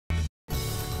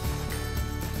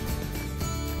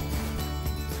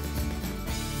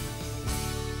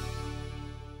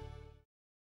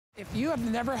If you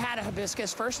have never had a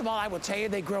hibiscus, first of all, I will tell you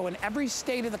they grow in every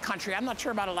state of the country. I'm not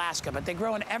sure about Alaska, but they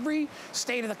grow in every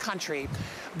state of the country.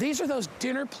 These are those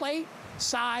dinner plate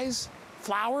size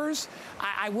flowers.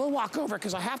 I will walk over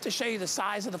because I have to show you the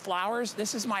size of the flowers.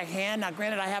 This is my hand. Now,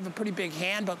 granted, I have a pretty big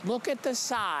hand, but look at the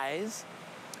size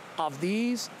of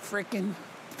these freaking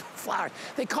flowers.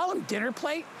 They call them dinner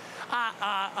plate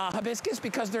hibiscus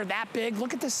because they're that big.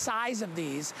 Look at the size of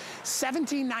these.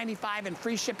 $17.95 in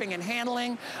free shipping and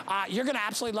handling. You're gonna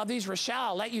absolutely love these. Rochelle,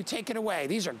 I'll let you take it away.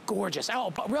 These are gorgeous.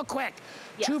 Oh, but real quick,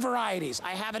 two varieties.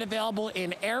 I have it available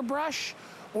in airbrush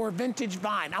or vintage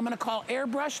vine. I'm gonna call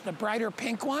airbrush the brighter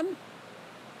pink one.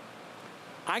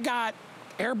 I got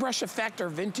airbrush effect or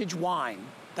vintage wine.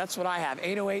 That's what I have,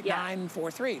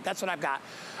 808943. That's what I've got.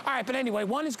 All right, but anyway,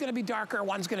 one is gonna be darker,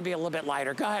 one's gonna be a little bit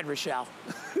lighter. Go ahead, Rochelle.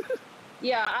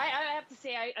 Yeah, I have to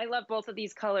say, I love both of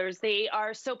these colors. They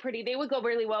are so pretty. They would go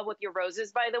really well with your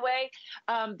roses, by the way.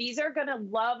 These are gonna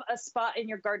love a spot in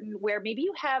your garden where maybe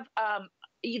you have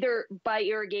either by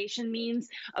irrigation means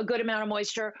a good amount of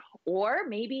moisture, or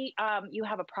maybe you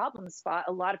have a problem spot.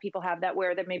 A lot of people have that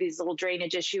where there maybe is a little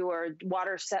drainage issue or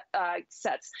water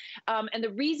sets. And the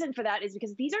reason for that is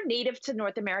because these are native to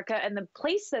North America, and the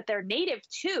place that they're native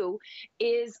to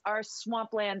is our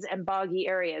swamplands and boggy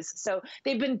areas. So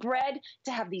they've been bred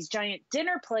to have these giant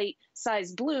dinner plate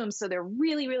sized blooms, so they're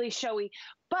really, really showy.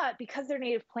 But because they're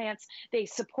native plants, they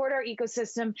support our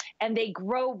ecosystem and they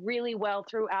grow really well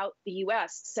throughout the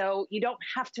US. So you don't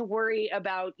have to worry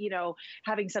about, you know,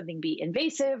 having something be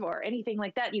invasive or anything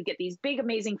like that. You get these big,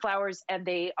 amazing flowers, and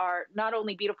they are not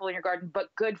only beautiful in your garden,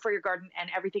 but good for your garden and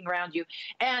everything around you.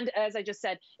 And as I just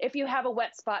said, if you have a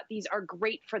wet spot, these are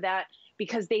great for that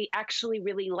because they actually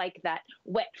really like that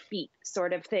wet feet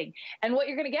sort of thing. And what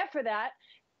you're going to get for that,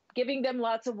 giving them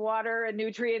lots of water and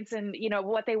nutrients, and you know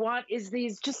what they want is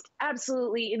these just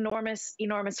absolutely enormous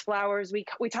flowers.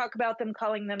 We talk about them,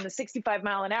 calling them the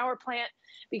 65-mile-an-hour plant,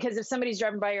 because if somebody's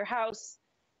driving by your house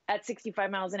at 65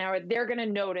 miles an hour, they're going to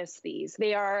notice these.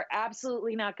 They are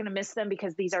absolutely not going to miss them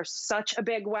because these are such a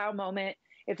big wow moment.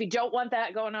 If you don't want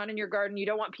that going on in your garden, you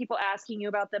don't want people asking you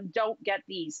about them, don't get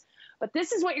these. But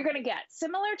this is what you're going to get.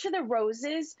 Similar to the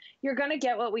roses, you're going to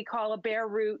get what we call a bare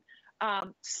root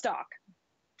stalk.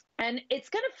 And it's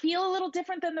going to feel a little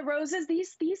different than the roses.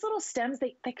 These little stems,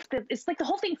 it's like the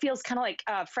whole thing feels kind of like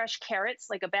fresh carrots,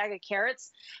 like a bag of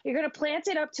carrots. You're going to plant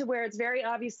it up to where it's very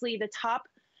obviously the top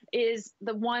is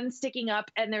the one sticking up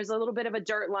and there's a little bit of a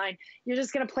dirt line. You're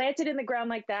just going to plant it in the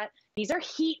ground like that. These are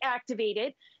heat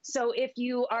activated. So if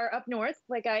you are up north,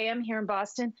 like I am here in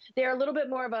Boston, they're a little bit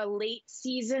more of a late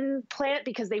season plant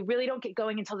because they really don't get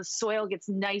going until the soil gets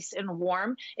nice and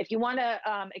warm. If you want to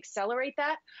accelerate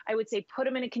that, I would say put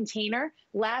them in a container.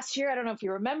 Last year, I don't know if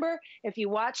you remember, if you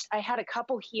watched, I had a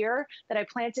couple here that I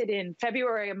planted in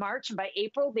February and March, and by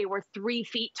April, they were 3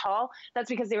 feet tall. That's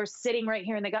because they were sitting right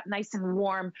here and they got nice and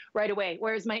warm right away.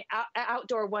 Whereas my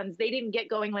outdoor ones, they didn't get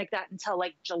going like that until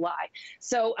like July.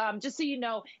 So just so you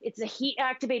know, it's a heat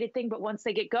activated thing, but once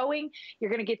they get going,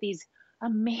 you're going to get these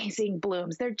amazing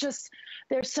blooms. They're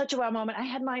such a wow moment. I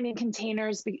had mine in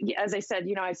containers. As I said,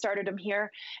 you know, I started them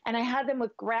here and I had them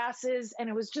with grasses, and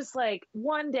it was just like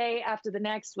one day after the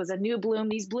next was a new bloom.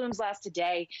 These blooms last a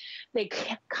day. They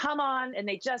come on and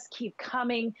they just keep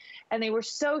coming, and they were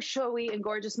so showy and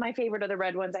gorgeous. My favorite are the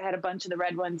red ones. I had a bunch of the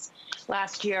red ones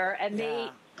last year, and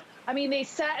they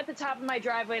sat at the top of my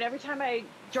driveway, and every time I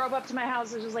drove up to my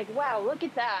house, it was just like, wow, look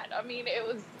at that. I mean,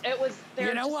 they're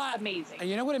just amazing.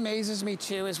 You know what amazes me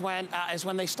too is when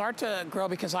they start to grow,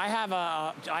 because I have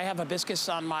hibiscus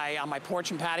on my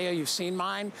porch and patio. You've seen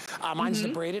mine. Mine's the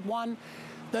braided one.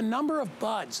 The number of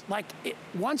buds,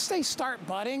 once they start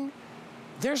budding,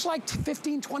 there's like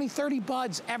 15, 20, 30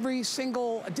 buds every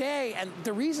single day. And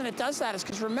the reason it does that is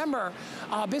because remember,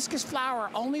 hibiscus flower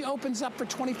only opens up for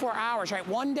 24 hours, right?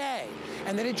 One day,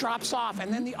 and then it drops off,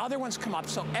 and then the other ones come up.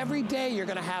 So every day you're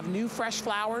gonna have new fresh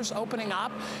flowers opening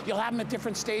up. You'll have them at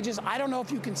different stages. I don't know if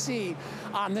you can see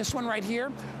on this one right here,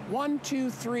 1,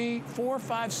 2, 3, 4,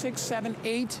 5, 6, 7,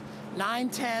 8, 9,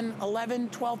 10, 11,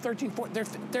 12, 13, 14,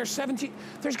 there's 17,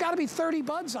 there's gotta be 30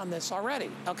 buds on this already,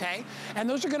 okay? And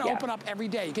those are gonna open up every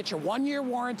day. You get your 1-year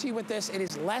warranty with this. It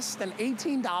is less than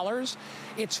 $18.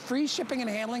 It's free shipping and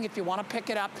handling if you wanna pick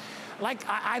it up. Like,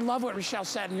 I love what Rochelle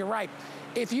said, and you're right.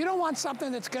 If you don't want something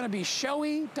that's gonna be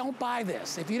showy, don't buy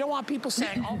this. If you don't want people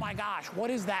saying, oh my gosh, what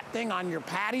is that thing on your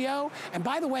patio? And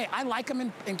by the way, I like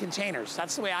them in containers.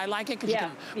 That's the way I like it, because you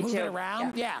can move it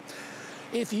around.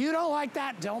 If you don't like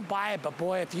that, don't buy it. But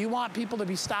boy, if you want people to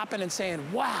be stopping and saying,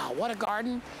 wow, what a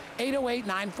garden,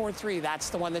 808-943, that's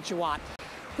the one that you want.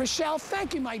 Rochelle,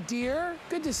 thank you, my dear.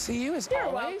 Good to see you, as You're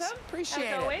always. welcome. Appreciate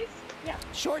it. As always. Yeah.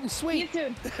 Short and sweet. See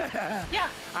you soon. Yeah.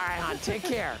 All right, hon, take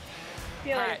care. See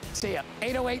you All later. right, see ya.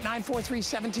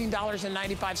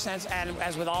 808-943-17.95. And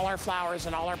as with all our flowers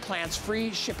and all our plants,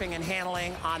 free shipping and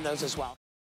handling on those as well.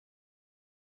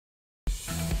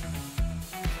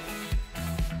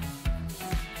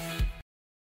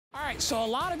 All right, so a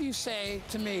lot of you say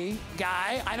to me,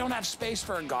 Guy, I don't have space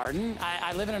for a garden.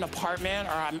 I live in an apartment,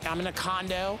 or I'm in a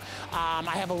condo.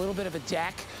 I have a little bit of a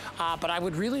deck, but I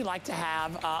would really like to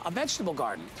have a vegetable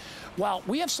garden. Well,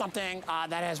 we have something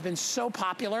that has been so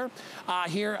popular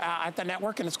here at the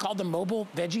network, and it's called the Mobile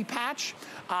Veggie Patch.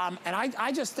 And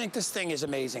I just think this thing is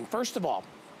amazing. First of all,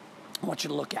 I want you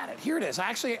to look at it. Here it is. I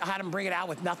actually had him bring it out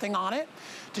with nothing on it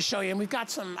to show you. And we've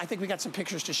got some, I think we got some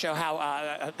pictures to show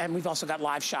how, and we've also got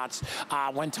live shots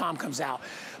when Tom comes out.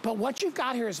 But what you've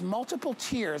got here is multiple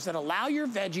tiers that allow your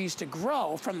veggies to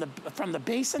grow from the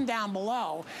basin down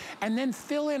below and then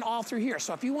fill in all through here.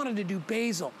 So if you wanted to do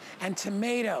basil and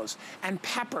tomatoes and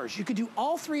peppers, you could do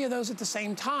all three of those at the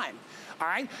same time. All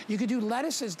right, you could do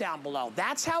lettuces down below.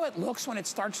 That's how it looks when it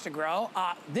starts to grow.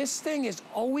 This thing is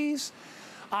always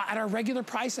at our regular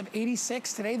price of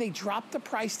 $86. Today, they dropped the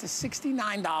price to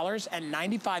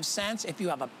 $69.95. If you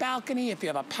have a balcony, if you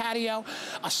have a patio,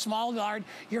 a small yard,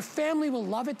 your family will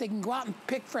love it. They can go out and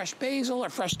pick fresh basil or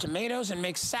fresh tomatoes and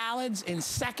make salads in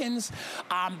seconds.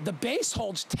 The base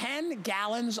holds 10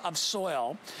 gallons of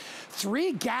soil,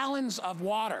 3 gallons of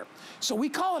water. So we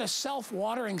call it a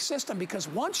self-watering system because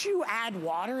once you add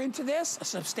water into this, a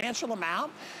substantial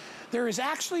amount, there is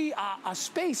actually a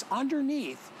space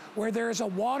underneath where there is a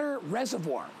water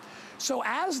reservoir. So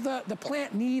as the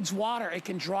plant needs water, it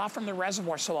can draw from the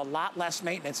reservoir, so a lot less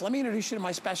maintenance. Let me introduce you to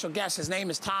my special guest. His name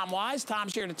is Tom Wise.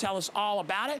 Tom's here to tell us all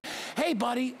about it. Hey,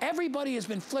 buddy, everybody has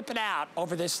been flipping out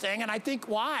over this thing, and I think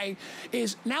why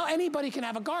is now anybody can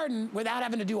have a garden without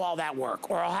having to do all that work,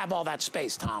 or I'll have all that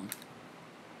space, Tom.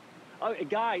 Oh,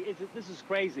 Guy, this is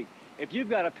crazy. If you've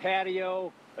got a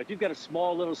patio, if you've got a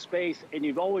small little space, and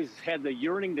you've always had the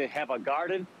yearning to have a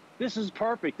garden, this is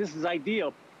perfect. This is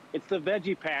ideal. It's the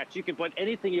veggie patch. You can put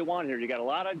anything you want here. You got a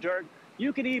lot of dirt.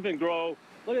 You can even grow,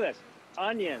 look at this,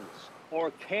 onions or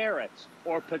carrots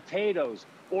or potatoes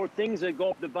or things that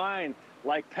go up the vine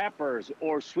like peppers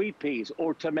or sweet peas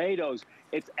or tomatoes.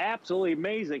 It's absolutely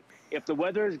amazing. If the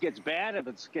weather gets bad, if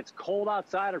it gets cold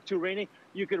outside or too rainy,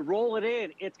 you can roll it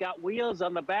in. It's got wheels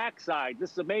on the backside.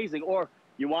 This is amazing. Or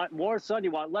you want more sun,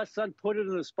 you want less sun, put it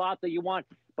in the spot that you want.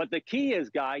 But the key is,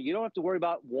 Guy, you don't have to worry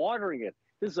about watering it.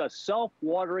 This is a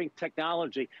self-watering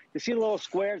technology. You see the little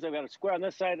squares? I've got a square on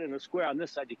this side and a square on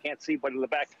this side. You can't see, but in the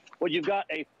back. Well, you've got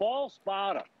a false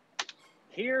bottom.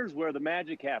 Here's where the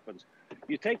magic happens.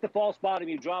 You take the false bottom,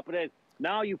 you drop it in.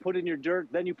 Now you put in your dirt,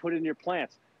 then you put in your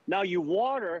plants. Now you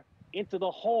water into the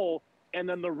hole, and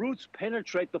then the roots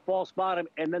penetrate the false bottom,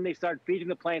 and then they start feeding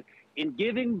the plant and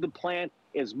giving the plant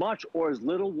as much or as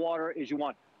little water as you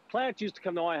want. Plants used to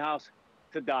come to my house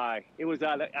to die. It was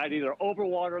that I'd either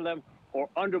overwater them or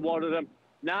underwater them.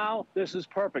 Now this is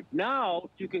perfect. Now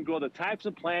you can grow the types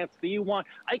of plants that you want.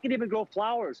 I can even grow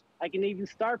flowers. I can even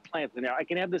start plants in there. I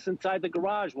can have this inside the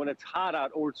garage when it's hot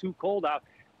out or too cold out.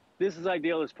 This is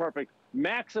ideal. It's perfect.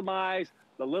 Maximize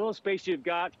the little space you've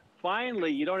got.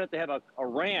 Finally, you don't have to have a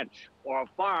ranch or a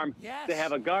farm to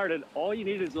have a garden. All you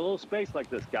need is a little space like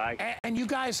this, Guy. And you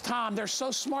guys, Tom, they're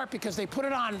so smart because they put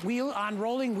it on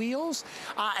rolling wheels,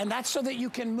 and that's so that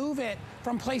you can move it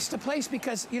from place to place.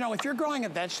 Because you know, if you're growing a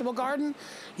vegetable garden,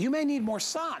 you may need more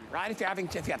sun, right? If you have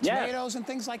tomatoes and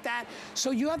things like that,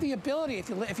 so you have the ability,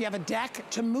 if you have a deck,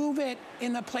 to move it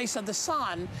in the place of the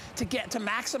sun to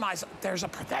maximize. There's a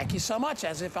thank you so much,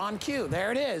 as if on cue.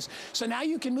 There it is. So now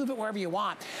you can move it wherever you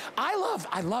want. I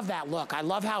love that look. I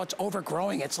love how it's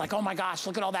overgrowing. It's like, oh my gosh,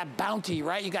 look at all that bounty,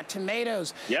 right? You got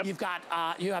tomatoes, you've got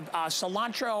you have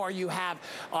cilantro, or you have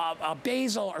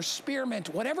basil or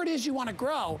spearmint, whatever it is you want to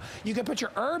grow. You can put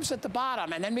your herbs at the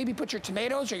bottom, and then maybe put your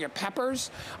tomatoes or your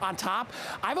peppers on top.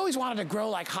 I've always wanted to grow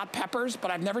like hot peppers, but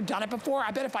I've never done it before.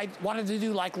 I bet if I wanted to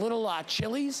do like little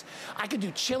chilies, I could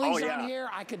do chilies on here.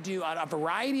 I could do a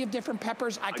variety of different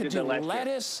peppers. I could do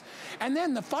lettuce. And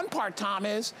then the fun part, Tom,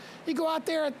 is you go out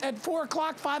there at 4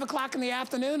 o'clock, 5 o'clock in the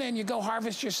afternoon, and you go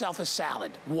harvest yourself a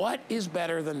salad. What is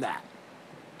better than that?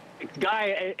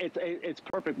 Guy, it's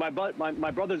perfect.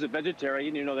 My brother's a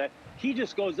vegetarian, you know that. He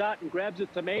just goes out and grabs a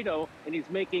tomato, and he's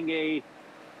making a,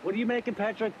 what are you making,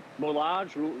 Patrick?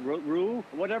 Moulage, roux,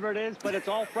 whatever it is, but it's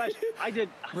all fresh.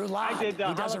 Roulade. He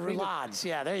does a roulades.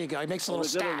 Yeah, there you go. He makes a little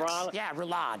stacks. Yeah,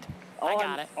 roulade. I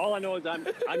got it. All I know is I'm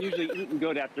usually eating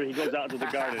good after he goes out into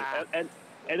the garden.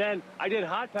 And then I did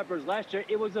hot peppers last year.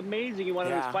 It was amazing. You wanted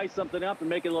to spice something up and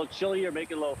make it a little chili or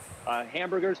make it a little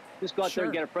hamburgers. Just go out there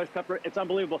and get a fresh pepper. It's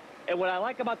unbelievable. And what I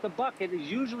like about the bucket is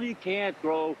usually you can't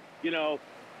grow, you know,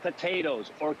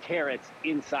 potatoes or carrots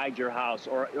inside your house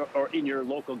or in your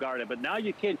local garden. But now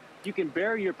you can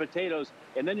bury your potatoes,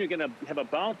 and then you're going to have a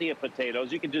bounty of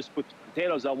potatoes. You can just put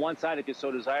potatoes on one side if you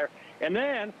so desire. And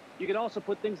then you can also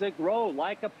put things that grow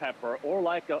like a pepper or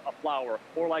like a flower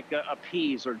or like a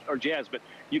peas or jasmine.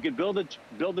 You can build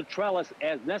a trellis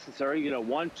as necessary, you know,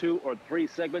 1, 2, or 3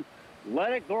 segments.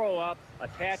 Let it grow up,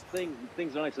 attach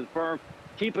things nice and firm,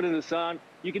 keep it in the sun.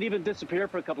 You can even disappear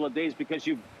for a couple of days because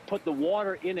you put the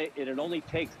water in it, and it only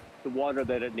takes the water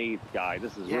that it needs, Guy.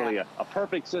 This is really a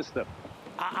perfect system.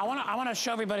 I want to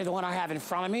show everybody the one I have in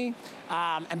front of me.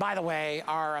 And by the way,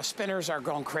 our spinners are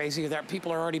going crazy.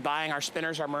 People are already buying our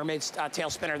spinners, our mermaid's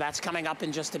tail spinner. That's coming up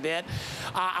in just a bit.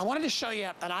 I wanted to show you,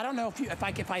 and I don't know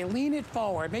if I lean it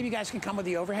forward, maybe you guys can come with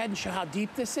the overhead and show how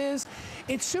deep this is.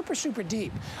 It's super, super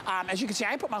deep. As you can see,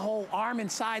 I put my whole arm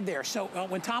inside there. So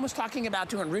when Tom was talking about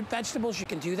doing root vegetables, you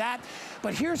can do that.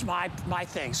 But here's my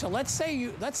thing. So let's say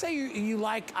you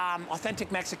like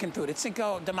authentic Mexican food. It's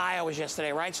Cinco de Mayo was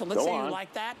yesterday, right? So let's say you like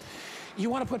that. You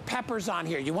want to put peppers on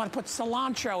here. You want to put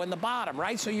cilantro in the bottom,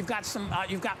 right? So you've got some,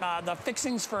 the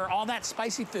fixings for all that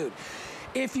spicy food.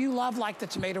 If you love like the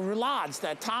tomato roulades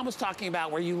that Tom was talking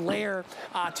about, where you layer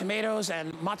tomatoes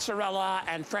and mozzarella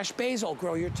and fresh basil,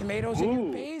 grow your tomatoes and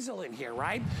your basil in here,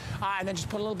 right? And then just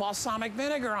put a little balsamic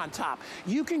vinegar on top.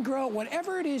 You can grow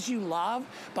whatever it is you love,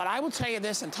 but I will tell you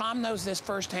this, and Tom knows this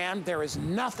firsthand, there is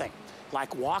nothing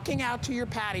like walking out to your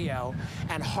patio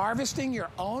and harvesting your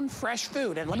own fresh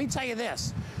food. And let me tell you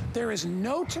this, there is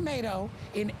no tomato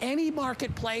in any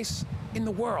marketplace in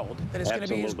the world that is going to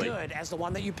be as good as the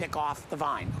one that you pick off the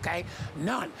vine, okay?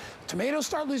 None. Tomatoes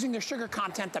start losing their sugar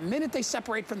content the minute they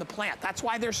separate from the plant. That's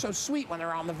why they're so sweet when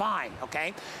they're on the vine,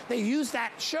 okay? They use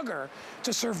that sugar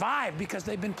to survive because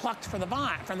they've been plucked from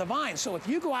the vine. So if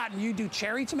you go out and you do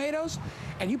cherry tomatoes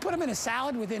and you put them in a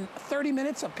salad within 30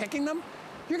 minutes of picking them,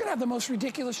 you're going to have the most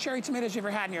ridiculous cherry tomatoes you've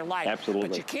ever had in your life. Absolutely.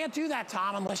 But you can't do that,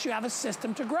 Tom, unless you have a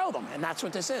system to grow them, and that's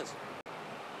what this is.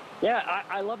 Yeah,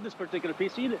 I love this particular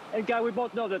piece. And, Guy, we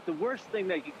both know that the worst thing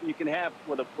that you can have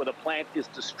with a plant is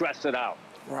to stress it out.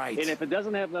 Right. And if it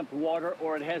doesn't have enough water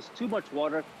or it has too much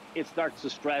water, it starts to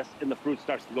stress and the fruit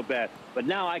starts to go bad. But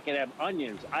now I can have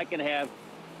onions, I can have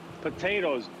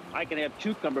potatoes, I can have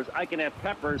cucumbers, I can have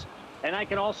peppers, and I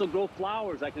can also grow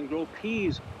flowers, I can grow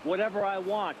peas, whatever I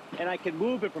want. And I can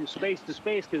move it from space to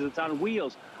space because it's on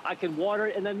wheels. I can water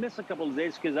it and then miss a couple of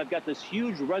days because I've got this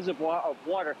huge reservoir of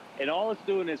water, and all it's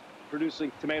doing is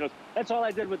producing tomatoes. That's all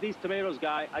I did with these tomatoes,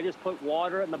 Guy. I just put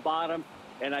water in the bottom,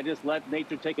 and I just let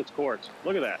nature take its course.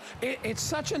 Look at that. It's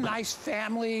such a nice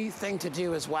family thing to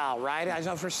do as well, right? I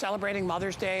know we're celebrating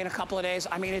Mother's Day in a couple of days.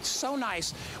 I mean, it's so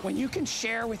nice when you can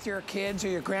share with your kids or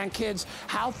your grandkids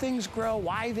how things grow,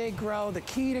 why they grow, the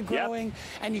key to growing,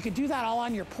 and you can do that all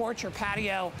on your porch or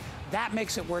patio. That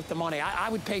makes it worth the money. I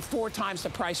would pay 4 times the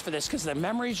price for this because the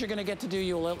memories you're going to get to do,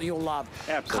 you'll love.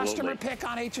 Absolutely. Customer pick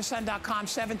on hsn.com,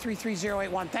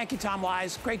 733-081. Thank you, Tom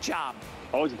Wise. Great job.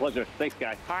 Always a pleasure. Thanks,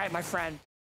 Guy. All right, my friend.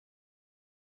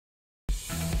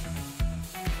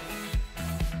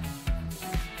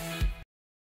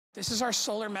 This is our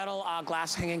solar metal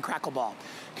glass hanging crackle ball.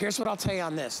 Here's what I'll tell you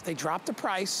on this. They dropped the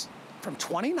price from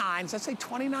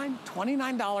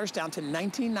 $29 down to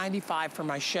 $19.95 for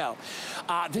my show.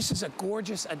 This is a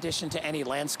gorgeous addition to any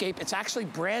landscape. It's actually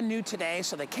brand new today,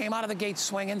 so they came out of the gate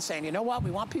swinging, saying, you know what, we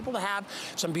want people to have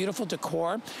some beautiful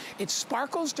decor. It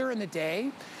sparkles during the day,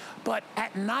 but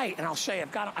at night, and I'll show you,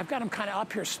 I've got them kind of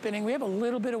up here spinning. We have a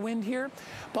little bit of wind here,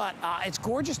 but it's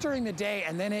gorgeous during the day,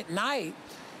 and then at night,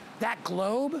 that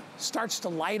globe starts to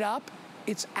light up.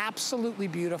 It's absolutely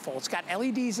beautiful. It's got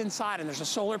LEDs inside, and there's a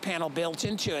solar panel built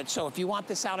into it. So if you want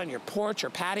this out on your porch or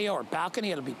patio or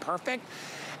balcony, it'll be perfect.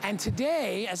 And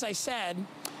today, as I said,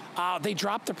 they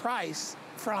dropped the price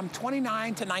from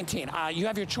 $29 to $19. You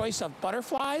have your choice of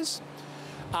butterflies.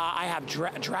 I have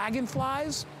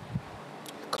dragonflies,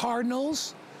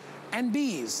 cardinals, and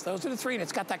bees. Those are the 3, and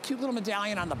it's got that cute little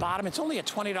medallion on the bottom. It's only a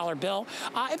 $20 bill.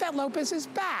 Yvette Lopez is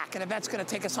back, and Yvette's gonna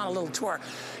take us on a little tour.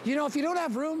 You know, if you don't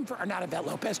have room for, or not Yvette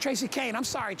Lopez, Tracy Kane, I'm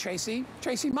sorry, Tracy.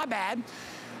 Tracy, my bad.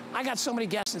 I got so many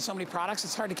guests and so many products,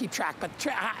 it's hard to keep track, but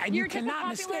you cannot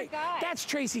mistake. That's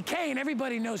Tracy Kane.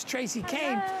 Everybody knows Tracy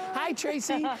Kane. Hi,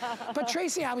 Tracy. But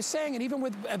Tracy, I was saying, and even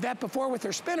with Yvette before with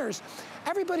her spinners,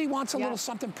 everybody wants a little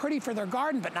something pretty for their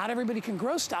garden, but not everybody can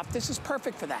grow stuff. This is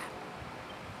perfect for that.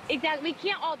 Exactly. We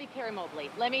can't all be Carrie Mobley.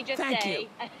 Let me just say,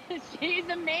 she's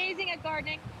amazing at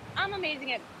gardening. I'm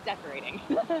amazing at decorating.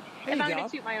 If I'm going to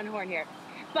toot my own horn here.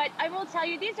 But I will tell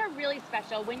you, these are really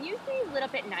special. When you see these lit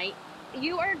up at night,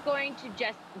 you are going to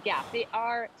just gasp. They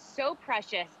are so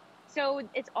precious. So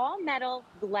it's all metal,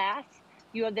 glass.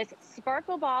 You have this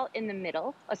sparkle ball in the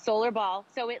middle, a solar ball.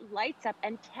 So it lights up,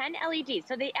 and 10 LEDs.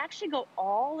 So they actually go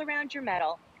all around your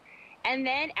metal. And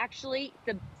then actually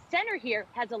the center here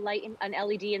has a light, an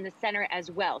LED in the center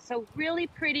as well. So really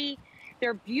pretty.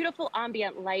 They're beautiful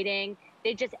ambient lighting.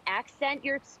 They just accent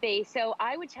your space. So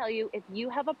I would tell you, if you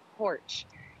have a porch,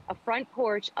 a front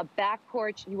porch, a back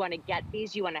porch, you want to get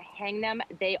these, you want to hang them.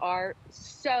 They are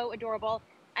so adorable.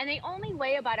 And they only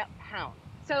weigh about a pound.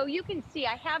 So you can see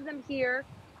I have them here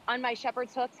on my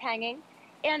shepherd's hooks hanging.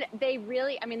 And they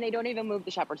really, I mean, they don't even move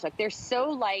the shepherd's hook. They're so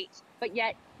light, but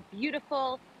yet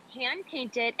beautiful, hand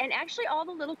painted. And actually all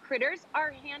the little critters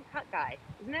are hand cut, guys.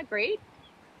 Isn't that great?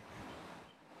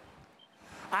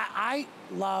 I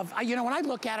love, you know, when I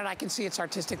look at it, I can see it's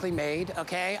artistically made,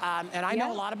 okay? And I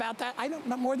know a lot about that. I know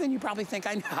more than you probably think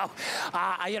I know.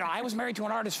 You know, I was married to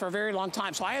an artist for a very long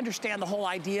time, so I understand the whole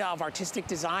idea of artistic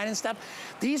design and stuff.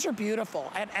 These are beautiful.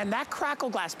 And that crackle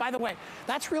glass, by the way,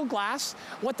 that's real glass.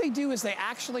 What they do is they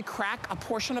actually crack a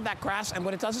portion of that glass, and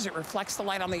what it does is it reflects the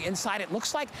light on the inside. It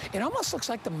looks like, it almost looks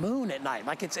like the moon at night.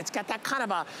 Like it's got that kind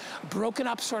of a broken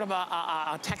up sort of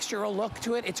a textural look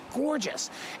to it. It's gorgeous.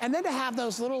 And then to have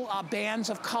those little bands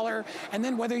of color, and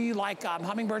then whether you like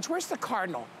hummingbirds. Where's the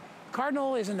cardinal?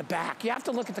 Cardinal is in the back. You have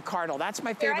to look at the cardinal. That's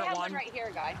my favorite one. I have one right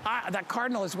here, guys. That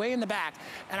cardinal is way in the back.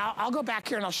 And I'll go back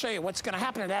here and I'll show you what's going to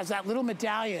happen. It has that little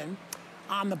medallion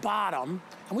on the bottom.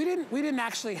 And we didn't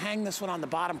actually hang this one on the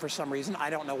bottom for some reason.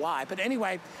 I don't know why. But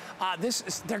anyway,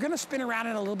 they're going to spin around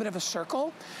in a little bit of a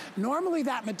circle. Normally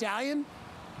that medallion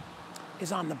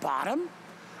is on the bottom.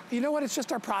 You know what? It's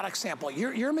just our product sample.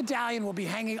 Your medallion will be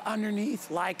hanging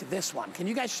underneath like this one. Can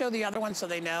you guys show the other one so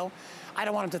they know? I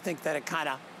don't want them to think that it kind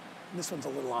of, this one's a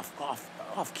little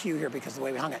off cue here because of the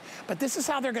way we hung it. But this is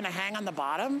how they're going to hang on the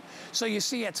bottom. So you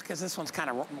see it's because this one's kind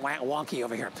of wonky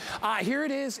over here. Here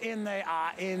it is in the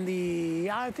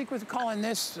I think we're calling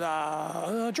this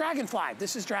Dragonfly.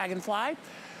 This is Dragonfly.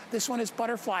 This one is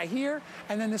Butterfly here.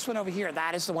 And then this one over here,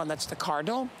 that is the one that's the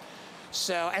Cardinal.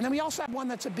 So, and then we also have one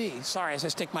that's a bee. Sorry, as I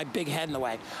stick my big head in the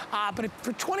way. But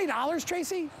for $20,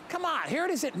 Tracy, come on, here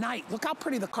it is at night. Look how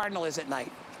pretty the Cardinal is at night.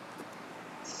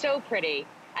 So pretty.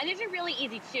 And these are really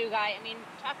easy too, guys. I mean,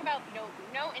 talk about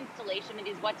no installation of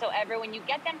these whatsoever. When you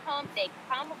get them home, they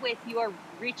come with your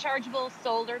rechargeable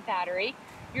solar battery.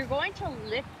 You're going to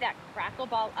lift that crackle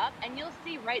ball up, and you'll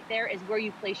see right there is where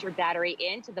you place your battery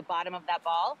into the bottom of that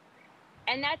ball.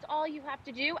 And that's all you have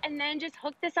to do. And then just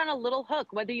hook this on a little hook,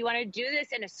 whether you want to do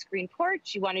this in a screen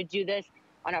porch, you want to do this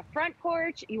on a front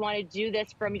porch, you want to do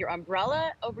this from your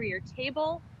umbrella over your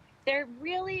table. They're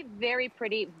really very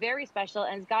pretty, very special.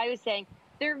 And as Guy was saying,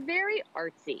 they're very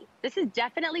artsy. This is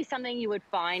definitely something you would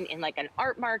find in like an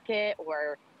art market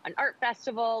or an art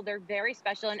festival. They're very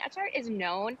special. And Art is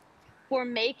known for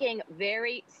making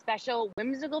very special,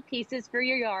 whimsical pieces for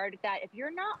your yard that if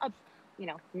you're not a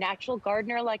natural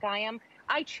gardener like I am,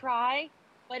 I try,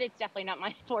 but it's definitely not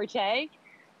my forte.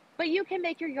 But you can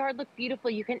make your yard look beautiful.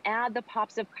 You can add the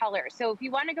pops of color. So if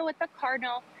you want to go with the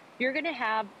Cardinal, you're going to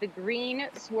have the green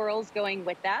swirls going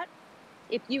with that.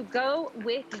 If you go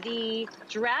with the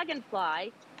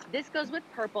Dragonfly, this goes with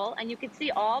purple, and you can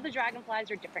see all the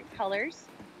dragonflies are different colors.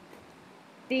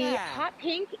 The hot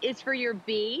pink is for your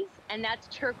bees, and that's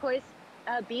turquoise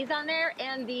bees on there,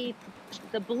 and the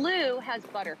blue has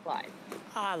butterflies.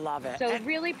 I love it. So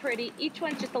really pretty. Each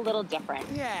one's just a little different.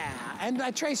 Yeah,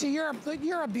 and Tracy, you're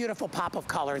a beautiful pop of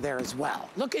color there as well.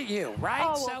 Look at you, right?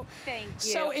 Oh, well, thank you.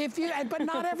 So if you, but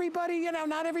not everybody,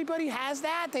 not everybody has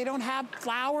that. They don't have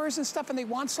flowers and stuff, and they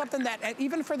want something that,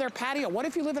 even for their patio. What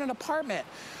if you live in an apartment?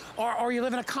 Or you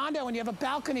live in a condo and you have a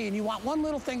balcony and you want one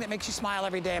little thing that makes you smile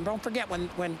every day. And don't forget,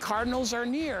 when cardinals are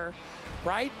near,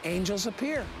 right, angels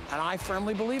appear. And I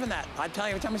firmly believe in that. I tell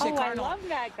you, every time I see a cardinal. I love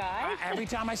that, guys. Every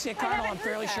time I see a cardinal, I'm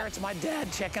fairly sure it's my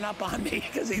dad checking up on me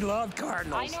because he loved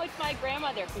cardinals. I know it's my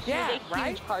grandmother because she's a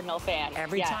huge cardinal fan.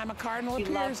 Every time a cardinal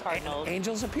appears,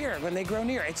 angels appear when they grow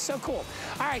near. It's so cool.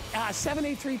 All right,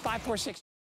 783-546.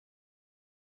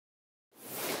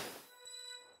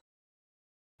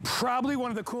 Probably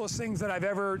one of the coolest things that I've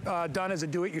ever done as a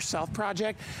do-it-yourself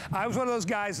project. I was one of those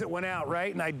guys that went out,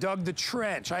 right, and I dug the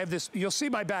trench. I have this, you'll see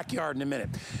my backyard in a minute.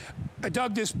 I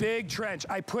dug this big trench.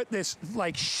 I put this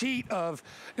like sheet of,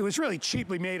 it was really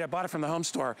cheaply made. I bought it from the home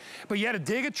store. But you had to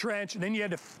dig a trench and then you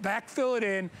had to backfill it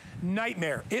in.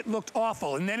 Nightmare. It looked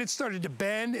awful. And then it started to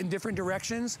bend in different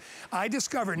directions. I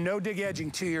discovered no-dig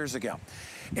edging 2 years ago.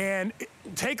 And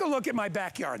take a look at my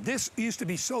backyard. This used to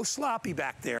be so sloppy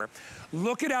back there.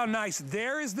 Look at how nice.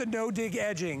 There is the no-dig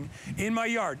edging in my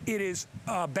yard. It is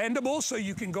bendable, so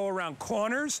you can go around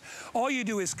corners. All you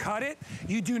do is cut it.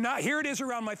 You do not, here it is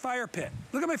around my fire pit.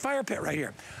 Look at my fire pit right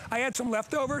here. I had some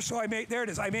leftovers, so I made, there it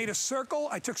is. I made a circle.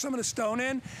 I took some of the stone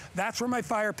in. That's where my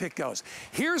fire pit goes.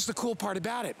 Here's the cool part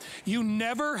about it. You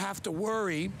never have to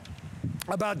worry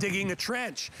about digging a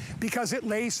trench because it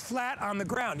lays flat on the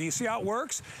ground. Do you see how it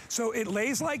works? So it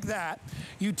lays like that.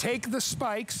 You take the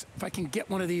spikes. If I can get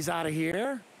one of these out of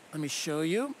here, let me show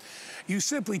you. You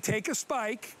simply take a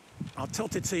spike. I'll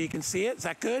tilt it so you can see it. Is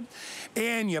that good?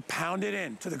 And you pound it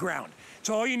into the ground. It's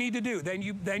all you need to do. Then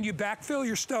you backfill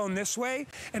your stone this way,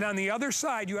 and on the other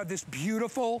side, you have this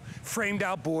beautiful framed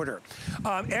out border.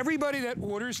 Everybody that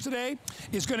orders today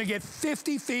is gonna get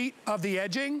 50 feet of the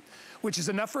edging, which is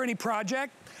enough for any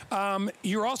project.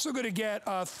 You're also gonna get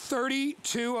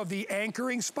 32 of the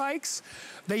anchoring spikes.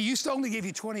 They used to only give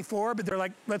you 24, but they're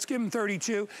like, let's give them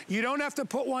 32. You don't have to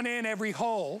put one in every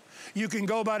hole. You can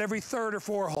go about every 3rd or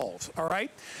 4 holes, all right?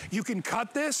 You can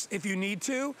cut this if you need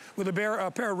to with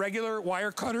a pair of regular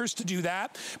wire cutters to do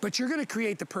that, but you're gonna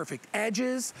create the perfect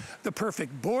edges, the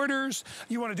perfect borders.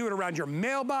 You wanna do it around your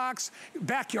mailbox,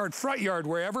 backyard, front yard,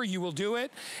 wherever you will do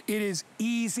it. It is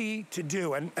easy to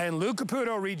do, and Lou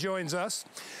Caputo rejoins us.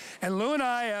 And Lou and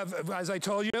I have, as I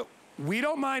told you, we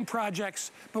don't mind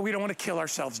projects, but we don't want to kill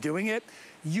ourselves doing it.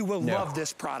 You will love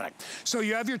this product. So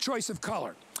you have your choice of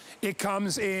color. It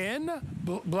comes in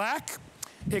black,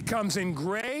 it comes in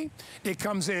gray, it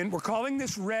comes in, we're calling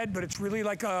this red, but it's really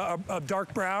like a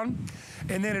dark brown.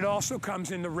 And then it also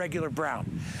comes in the regular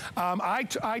brown.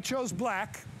 I chose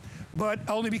black, but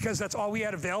only because that's all we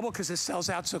had available because this sells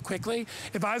out so quickly.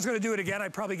 If I was gonna do it again,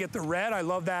 I'd probably get the red. I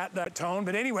love that tone.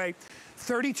 But anyway,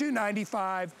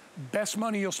 $32.95, best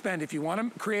money you'll spend. If you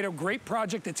wanna create a great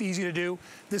project that's easy to do,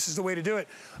 this is the way to do it.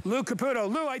 Lou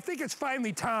Caputo. Lou, I think it's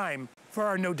finally time for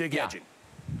our no-dig edging.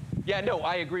 Yeah, no,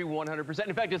 I agree 100%.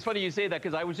 In fact, it's funny you say that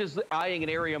because I was just eyeing an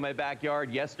area in my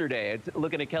backyard yesterday,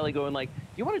 looking at Kelly going like,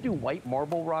 you want to do white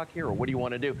marble rock here, or what do you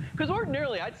want to do? Because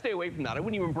ordinarily, I'd stay away from that. I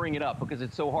wouldn't even bring it up because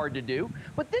it's so hard to do.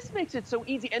 But this makes it so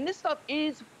easy. And this stuff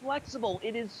is flexible.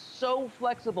 It is so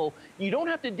flexible. You don't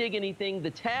have to dig anything. The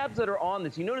tabs that are on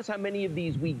this, you notice how many of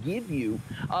these we give you.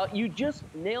 You just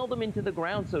nail them into the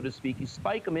ground, so to speak. You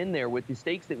spike them in there with the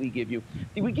stakes that we give you.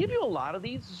 We give you a lot of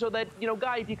these so that, you know,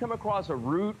 Guy, if you come across a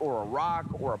root or a rock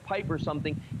or a pipe or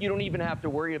something, you don't even have to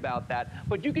worry about that.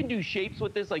 But you can do shapes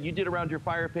with this like you did around your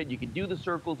fire pit. You can do the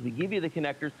circles. We give you the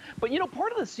connectors. But, you know,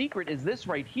 part of the secret is this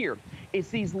right here. It's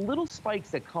these little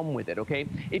spikes that come with it, okay?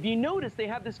 If you notice, they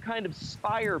have this kind of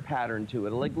spire pattern to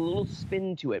it, like a little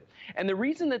spin to it. And the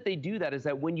reason that they do that is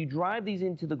that when you drive these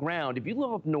into the ground, if you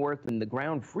live up north and the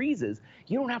ground freezes,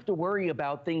 you don't have to worry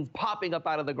about things popping up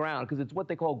out of the ground because it's what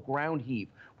they call ground heave,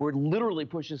 where it literally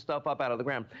pushes stuff up out of the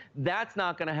ground. That's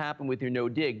not going to happen with your no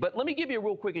dig. But let me give you a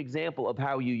real quick example of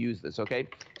how you use this, okay?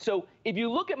 So if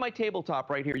you look at my tabletop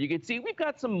right here, you can see we've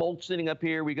got some mulch sitting up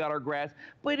here. We got our grass,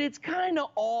 but it's kind of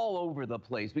all over the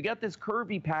place. We got this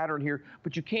curvy pattern here,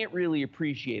 but you can't really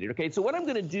appreciate it, okay? So what I'm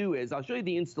going to do is I'll show you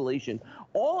the installation.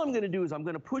 All I'm going to do is I'm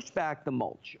going to push back the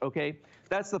mulch, okay?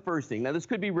 That's the first thing. Now, this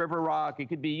could be river rock. It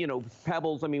could be, you know,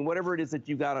 pebbles. I mean, whatever it is that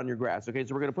you got on your grass, okay?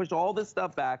 So we're going to push all this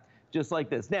stuff back just like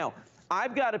this. Now,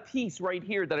 I've got a piece right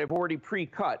here that I've already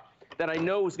pre-cut that I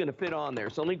know is going to fit on there.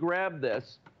 So let me grab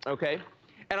this, okay?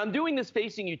 And I'm doing this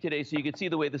facing you today so you can see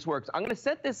the way this works. I'm going to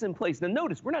set this in place. Now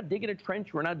notice, we're not digging a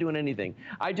trench. We're not doing anything.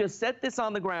 I just set this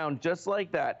on the ground just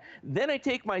like that. Then I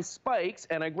take my spikes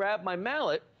and I grab my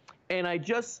mallet and I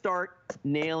just start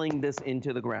nailing this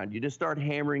into the ground. You just start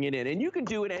hammering it in. And you can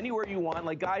do it anywhere you want.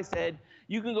 Like Guy said,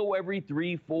 you can go every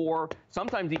 3, 4,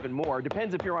 sometimes even more.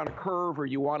 Depends if you're on a curve or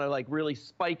you want to like really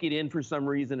spike it in for some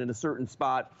reason in a certain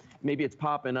spot. Maybe it's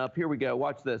popping up. Here we go.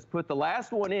 Watch this. Put the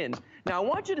last one in. Now, I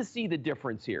want you to see the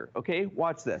difference here, okay?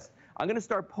 Watch this. I'm going to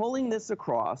start pulling this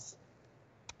across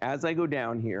as I go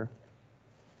down here.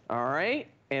 All right?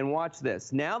 And watch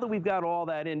this. Now that we've got all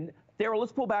that in, Daryl,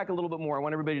 let's pull back a little bit more. I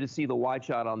want everybody to see the wide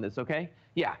shot on this, okay?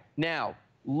 Yeah. Now,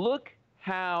 look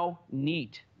how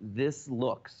neat this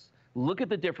looks. Look at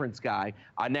the difference, Guy.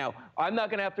 Now, I'm not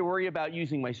going to have to worry about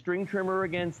using my string trimmer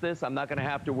against this. I'm not going to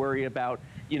have to worry about,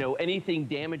 you know, anything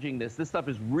damaging this. This stuff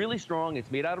is really strong. It's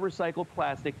made out of recycled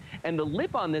plastic. And the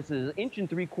lip on this is 1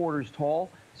 3/4 inches tall.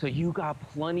 So you got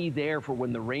plenty there for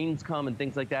when the rains come and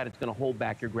things like that. It's going to hold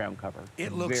back your ground cover.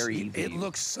 It looks very easy. It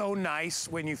looks so nice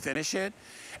when you finish it,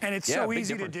 and it's Yeah, so big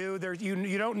easy difference. to do.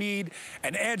 You don't need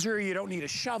an edger, you don't need a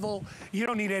shovel, you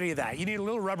don't need any of that. You need a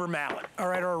little rubber mallet, all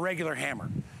right, or a regular hammer.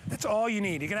 That's all you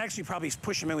need. You can actually probably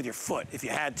push them in with your foot if you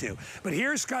had to. But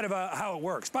here's kind of how it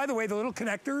works. By the way, the little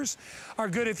connectors are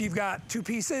good if you've got two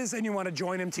pieces and you want to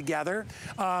join them together.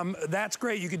 That's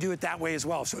great. You could do it that way as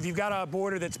well. So if you've got a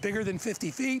border that's bigger than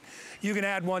 50 feet, you can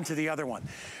add one to the other one.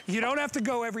 You don't have to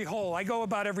go every hole. I go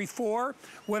about every 4.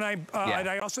 And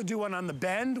I also do one on the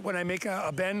bend. When I make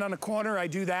a bend on a corner, I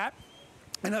do that.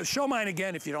 And I'll show mine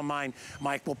again, if you don't mind,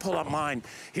 Mike. We'll pull up mine.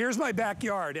 Here's my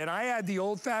backyard, and I had the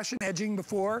old-fashioned edging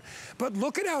before, but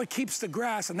look at how it keeps the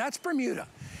grass, and that's Bermuda,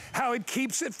 how it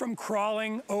keeps it from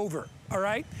crawling over, all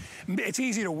right? It's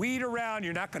easy to weed around.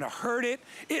 You're not going to hurt it.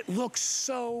 It looks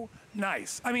so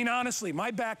nice. I mean, honestly,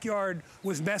 my backyard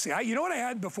was messy. You know what I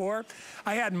had before?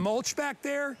 I had mulch back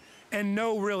there and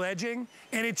no real edging,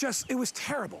 and it was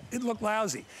terrible. It looked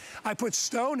lousy. I put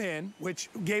stone in, which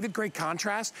gave it great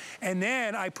contrast, and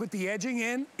then I put the edging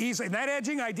in easily. And that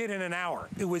edging I did in an hour.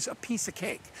 It was a piece of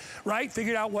cake, right?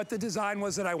 Figured out what the design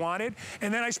was that I wanted,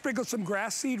 and then I sprinkled some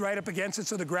grass seed right up against it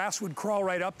so the grass would crawl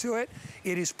right up to it.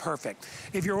 It is perfect.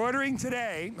 If you're ordering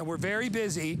today, and we're very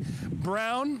busy,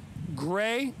 brown,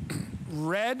 gray,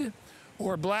 red,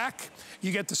 or black,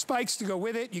 you get the spikes to go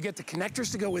with it, you get the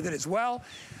connectors to go with it as well.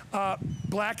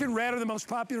 Black and red are the most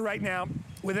popular right now.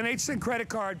 With an HSN credit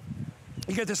card,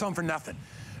 you get this home for nothing.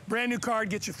 Brand new card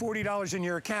gets you $40 in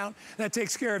your account. That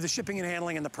takes care of the shipping and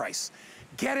handling and the price.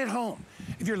 Get it home.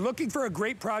 If you're looking for a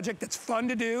great project that's fun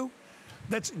to do,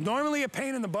 that's normally a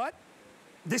pain in the butt,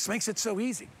 this makes it so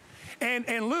easy. And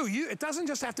Lou, it doesn't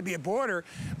just have to be a border.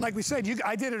 Like we said,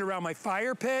 I did it around my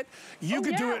fire pit. You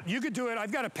could do it. You could do it.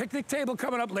 I've got a picnic table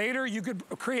coming up later. You could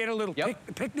create a little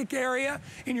picnic area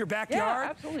in your backyard. Yeah,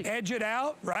 absolutely. Edge it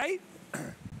out, right?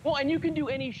 Well, and you can do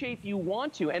any shape you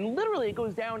want to, and literally it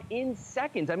goes down in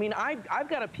seconds. I mean, I've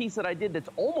got a piece that I did that's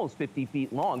almost 50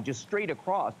 feet long, just straight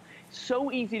across.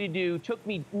 So easy to do. Took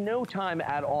me no time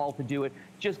at all to do it.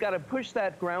 Just got to push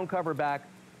that ground cover back.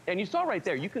 And you saw right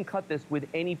there, you can cut this with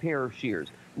any pair of shears.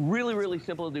 Really, really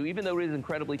simple to do. Even though it is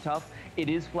incredibly tough, it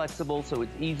is flexible, so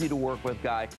it's easy to work with,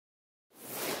 Guy.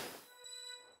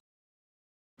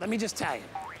 Let me just tell you.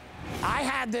 I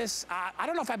had this, I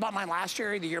don't know if I bought mine last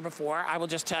year or the year before. I will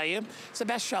just tell you, it's the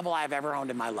best shovel I've ever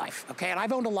owned in my life, okay? And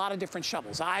I've owned a lot of different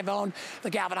shovels. I've owned the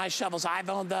galvanized shovels. I've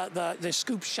owned the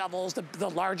scoop shovels, the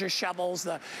larger shovels,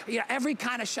 every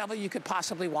kind of shovel you could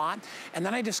possibly want. And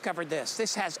then I discovered this.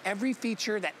 This has every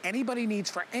feature that anybody needs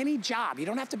for any job. You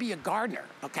don't have to be a gardener,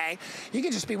 okay? You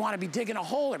can just want to be digging a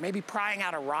hole or maybe prying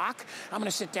out a rock. I'm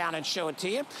going to sit down and show it to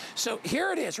you. So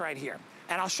here it is right here.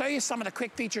 And I'll show you some of the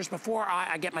quick features before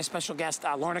I get my special guest,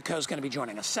 Lorna Coe, is going to be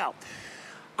joining us. So,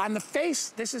 on the face,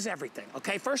 this is everything,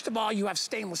 okay? First of all, you have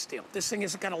stainless steel. This thing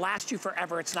is going to last you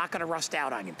forever. It's not going to rust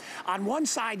out on you. On one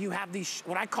side, you have these,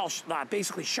 what I call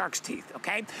basically shark's teeth,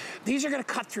 okay? These are going to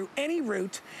cut through any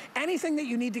root, anything that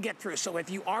you need to get through. So if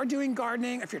you are doing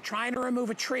gardening, if you're trying to remove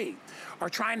a tree or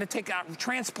trying to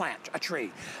transplant a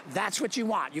tree, that's what you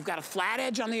want. You've got a flat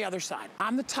edge on the other side.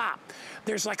 On the top,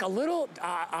 there's like a little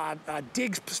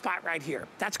dig spot right here.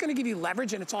 That's going to give you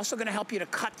leverage, and it's also going to help you to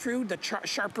cut through the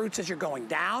sharp roots as you're going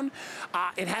down.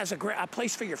 It has a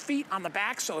place for your feet on the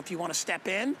back, so if you want to step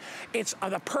in, it's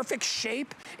the perfect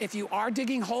shape. If you are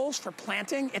digging holes for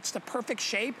planting, it's the perfect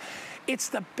shape. It's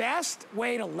the best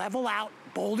way to level out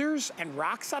boulders and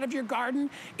rocks out of your garden.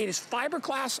 It is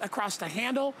fiberglass across the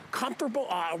handle, comfortable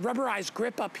rubberized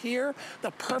grip up here,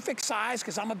 the perfect size,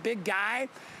 because I'm a big guy.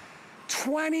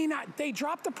 They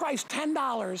dropped the price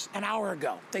 $10 an hour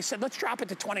ago. They said, let's drop it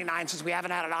to $29 since we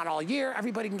haven't had it on all year.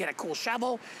 Everybody can get a cool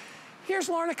shovel. Here's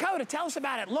Lorna Coe to tell us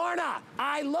about it. Lorna,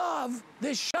 I love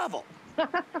this shovel.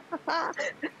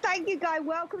 Thank you, Guy.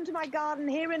 Welcome to my garden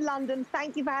here in London.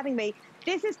 Thank you for having me.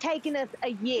 This has taken us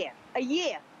a year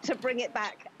to bring it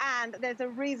back. And there's a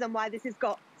reason why this has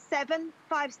got 7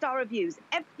 5-star reviews.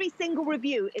 Every single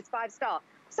review is 5-star.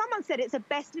 Someone said it's the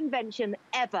best invention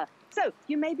ever. So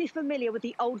you may be familiar with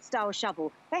the old style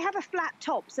shovel. They have a flat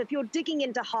top, so if you're digging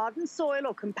into hardened soil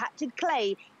or compacted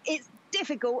clay, it's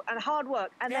difficult and hard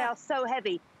work, and they are so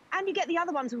heavy. And you get the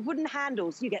other ones with wooden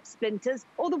handles. You get splinters,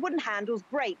 or the wooden handles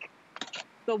break.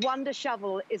 The Wonder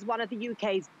Shovel is one of the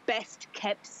UK's best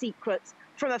kept secrets.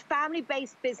 From a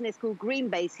family-based business called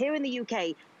Greenbase here in the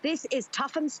UK, this is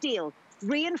toughened steel,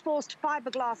 reinforced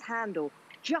fiberglass handle,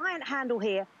 giant handle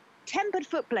here, tempered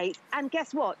foot plates, and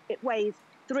guess what? It weighs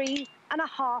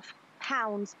 3.5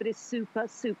 pounds, but is super,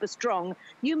 super strong.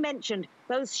 You mentioned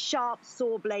those sharp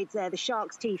saw blades there, the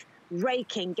shark's teeth,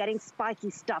 raking, getting spiky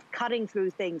stuff, cutting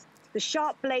through things. The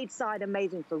sharp blade side,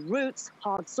 amazing for roots,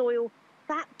 hard soil.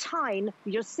 That tine,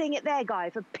 you're seeing it there,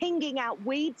 guys, for pinging out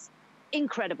weeds,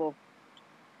 incredible.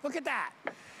 Look at that.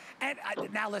 And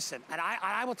now listen, and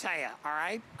I will tell you, all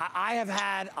right, I have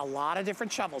had a lot of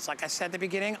different shovels. Like I said at the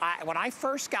beginning, when I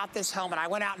first got this home and I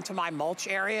went out into my mulch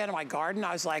area in my garden,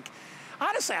 I was like,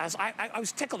 honestly, I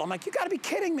was tickled. I'm like, you gotta be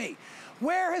kidding me.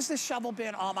 Where has this shovel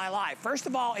been all my life? First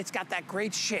of all, it's got that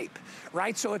great shape,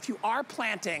 right? So if you are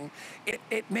planting,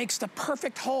 it makes the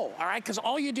perfect hole, all right? Because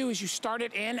all you do is you start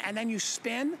it in and then you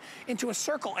spin into a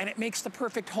circle and it makes the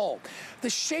perfect hole. The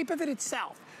shape of it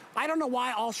itself, I don't know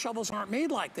why all shovels aren't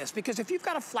made like this, because if you've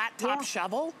got a flat top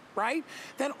shovel, right,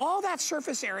 then all that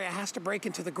surface area has to break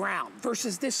into the ground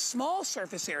versus this small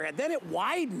surface area. Then it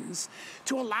widens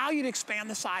to allow you to expand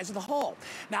the size of the hole.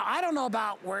 Now, I don't know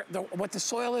about what the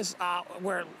soil is,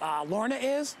 where Lorna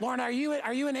is. Lorna, are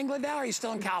you in England now, or are you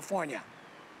still in California?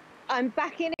 I'm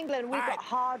back in England. We've got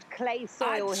hard clay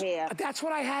soil here. That's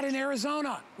what I had in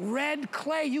Arizona. Red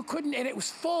clay. You couldn't, and it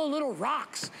was full of little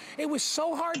rocks. It was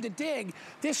so hard to dig.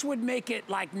 This would make it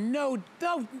like no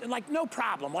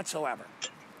problem whatsoever.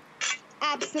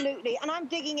 Absolutely. And I'm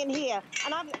digging in here.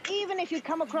 And even if you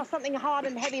come across something hard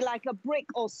and heavy like a brick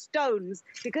or stones,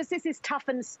 because this is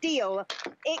toughened steel,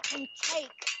 it can take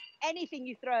anything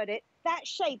you throw at it. That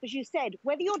shape, as you said,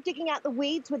 whether you're digging out the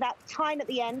weeds with that tine at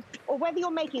the end, or whether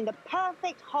you're making the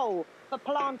perfect hole for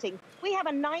planting. We have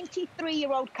a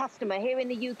 93-year-old customer here in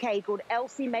the UK called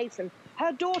Elsie Mason.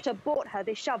 Her daughter bought her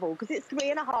this shovel because it's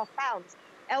 3.5 pounds.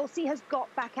 Elsie has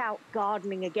got back out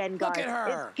gardening again, guys. Look at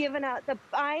her. It's given her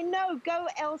I know, go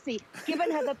Elsie.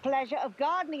 Given her the pleasure of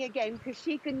gardening again because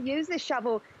she can use this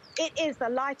shovel. It is the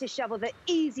lightest shovel, the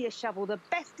easiest shovel, the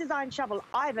best designed shovel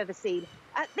I've ever seen.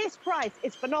 At this price,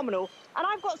 it's phenomenal. And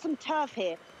I've got some turf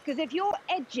here, because if you're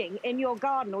edging in your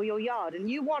garden or your yard and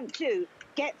you want to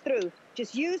get through,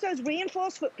 just use those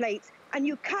reinforced foot plates and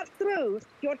you cut through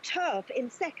your turf in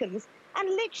seconds. And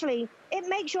literally, it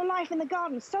makes your life in the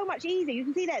garden so much easier. You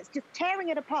can see that it's just tearing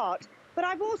it apart. But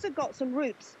I've also got some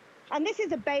roots. And this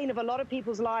is a bane of a lot of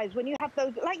people's lives. When you have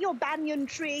those, like your banyan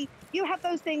tree, you have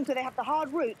those things where they have the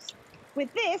hard roots.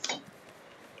 With this,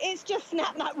 it's just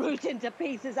snapped that root into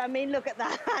pieces. I mean, look at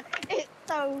that. It's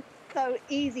so, so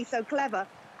easy, so clever.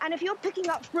 And if you're picking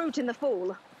up fruit in the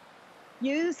fall,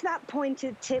 use that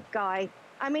pointed tip, guy.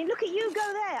 I mean, look at you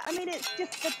go there. I mean, it's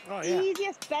just the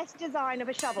easiest, best design of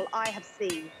a shovel I have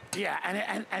seen. Yeah,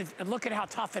 and look at how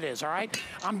tough it is, all right?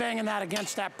 I'm banging that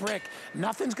against that brick.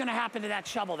 Nothing's gonna happen to that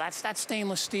shovel. That's that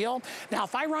stainless steel. Now,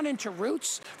 if I run into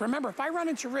roots, remember, if I run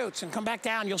into roots and come back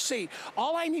down, you'll see,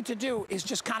 all I need to do is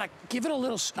just kind of give it a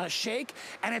little shake,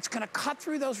 and it's gonna cut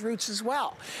through those roots as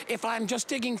well. If I'm just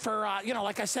digging for, you know,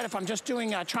 like I said, if I'm just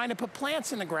doing, trying to put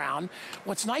plants in the ground,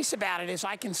 what's nice about it is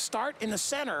I can start in the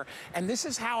center, and this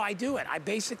is how I do it. I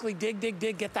basically dig,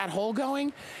 get that hole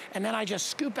going, and then I just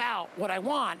scoop out what I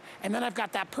want, and then I've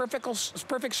got that perfect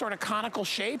sort of conical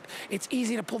shape. It's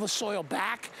easy to pull the soil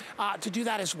back to do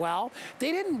that as well.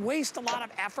 They didn't waste a lot of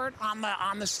effort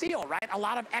on the steel, right? A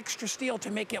lot of extra steel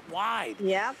to make it wide.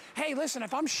 Yeah. Hey, listen,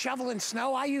 if I'm shoveling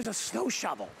snow, I use a snow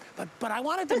shovel. But I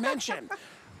wanted to mention,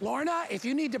 Lorna, if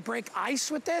you need to break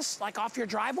ice with this, like off your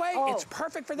driveway, it's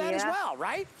perfect for that as well,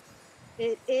 right?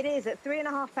 It is at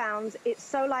 3.5 pounds. It's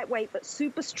so lightweight, but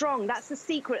super strong. That's the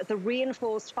secret of the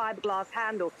reinforced fiberglass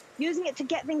handle. Using it to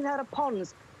get things out of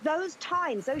ponds. Those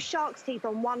tines, those shark's teeth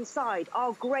on one side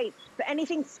are great for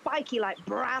anything spiky like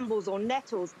brambles or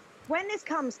nettles. When this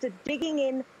comes to digging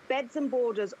in beds and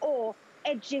borders or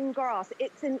edging grass,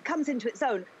 it comes into its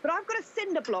own. But I've got a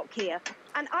cinder block here,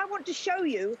 and I want to show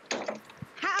you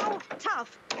how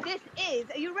tough this is.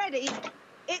 Are you ready?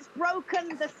 It's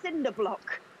broken the cinder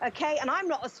block. Okay, and I'm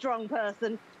not a strong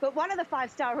person, but one of the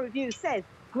 5-star reviews says,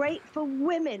 great for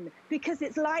women because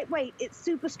it's lightweight, it's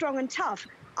super strong and tough.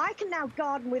 I can now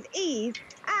garden with ease,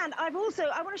 and I want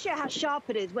to share how sharp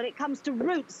it is when it comes to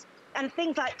roots and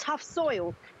things like tough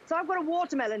soil. So I've got a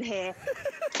watermelon here.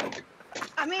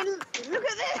 I mean, look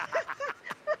at this.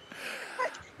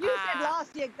 You said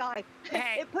last year, Guy,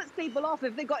 it puts people off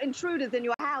if they've got intruders in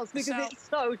your house because it's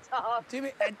so tough.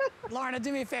 Lorna,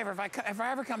 do me a favor. If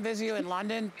I ever come visit you in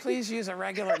London, please use a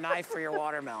regular knife for your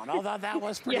watermelon. Although that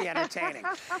was pretty entertaining.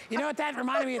 You know what? That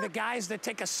reminded me of the guys that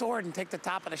take a sword and take the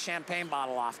top of the champagne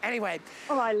bottle off. Anyway,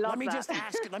 I love let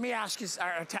me ask you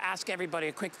to ask everybody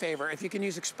a quick favor. If you can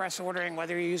use express ordering,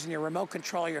 whether you're using your remote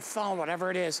control, your phone,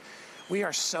 whatever it is, We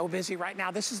are so busy right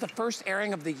now. This is the first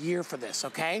airing of the year for this,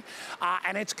 okay?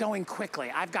 And it's going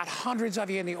quickly. I've got hundreds of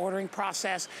you in the ordering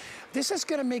process. This is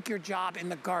gonna make your job in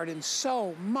the garden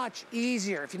so much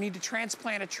easier. If you need to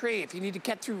transplant a tree, if you need to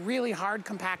get through really hard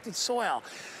compacted soil,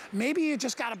 maybe you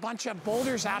just got a bunch of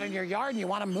boulders out in your yard and you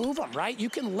want to move them, right? You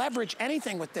can leverage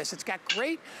anything with this. It's got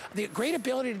the great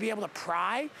ability to be able to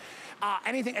pry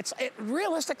anything.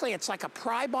 Realistically, it's like a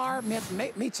pry bar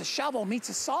meets a shovel meets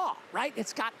a saw, right?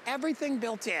 It's got everything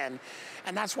built in,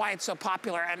 and that's why it's so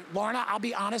popular. And Lorna, I'll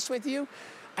be honest with you,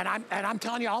 and I'm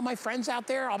telling you, all my friends out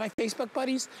there, all my Facebook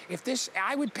buddies,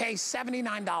 I would pay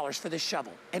 $79 for this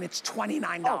shovel, and it's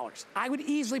 $29. Oh. I would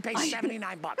easily pay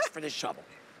 79 bucks for this shovel.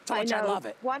 So much I love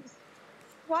it.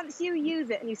 Once you use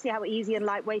it and you see how easy and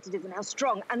lightweight it is and how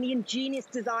strong, and the ingenious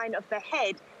design of the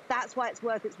head, that's why it's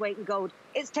worth its weight in gold.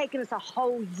 It's taken us a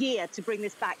whole year to bring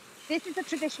this back. This is a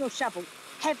traditional shovel,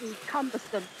 heavy,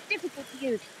 cumbersome, difficult to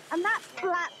use. And that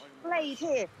flat blade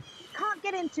here can't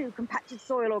get into compacted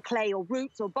soil or clay or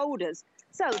roots or boulders.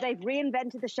 So they've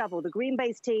reinvented the shovel, the Green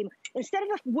Base team. Instead of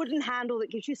a wooden handle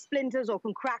that gives you splinters or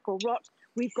can crack or rot,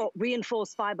 we've got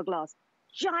reinforced fiberglass.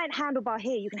 Giant handlebar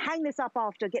here. You can hang this up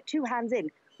after, get two hands in.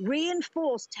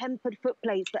 Reinforced tempered foot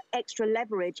plates for extra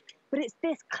leverage. But it's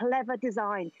this clever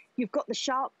design. You've got the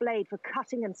sharp blade for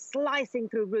cutting and slicing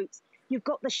through roots. You've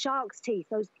got the shark's teeth,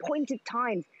 those pointed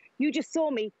tines. You just saw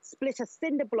me split a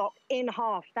cinder block in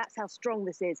half. That's how strong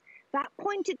this is. That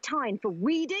pointed tine for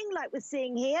weeding, like we're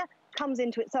seeing here, comes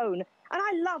into its own. And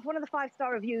I love one of the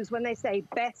 5-star reviews when they say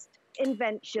best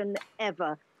invention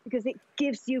ever, because it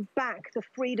gives you back the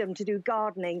freedom to do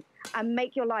gardening and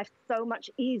make your life so much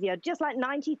easier. Just like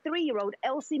 93-year-old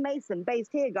Elsie Mason, based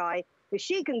here, Guy, if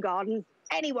she can garden,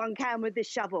 anyone can with this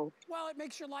shovel. Well, it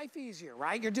makes your life easier,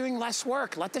 right? You're doing less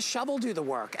work. Let the shovel do the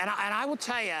work. And I will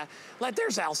tell you,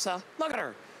 there's Elsa. Look at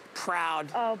her. Proud,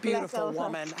 beautiful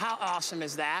woman. How awesome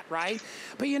is that, right?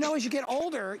 But you know, as you get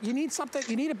older, you need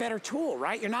a better tool,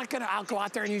 right? You're not gonna go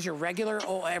out there and use your regular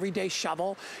everyday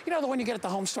shovel. You know, the one you get at the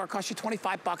home store costs you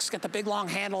 25 bucks, got the big long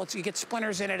handle, you get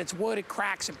splinters in it, it's wood, it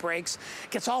cracks, it breaks,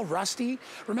 it gets all rusty.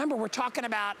 Remember, we're talking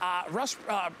about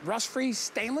rust-free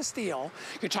stainless steel.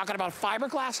 You're talking about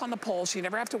fiberglass on the pole, so you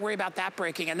never have to worry about that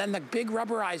breaking. And then the big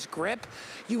rubberized grip,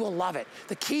 you will love it.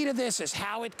 The key to this is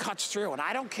how it cuts through. And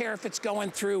I don't care if it's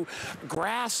going through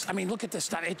grass. I mean, look at this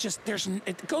stuff.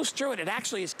 It goes through it. It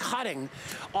actually is cutting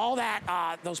all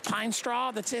that, those pine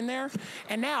straw that's in there.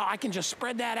 And now I can just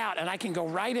spread that out and I can go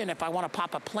right in. If I want to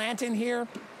pop a plant in here,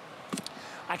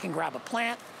 I can grab a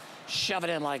plant, shove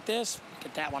it in like this,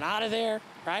 get that one out of there,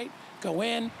 right? Go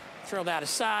in, throw that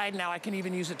aside. Now I can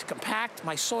even use it to compact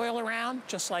my soil around,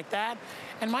 just like that.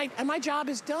 And my job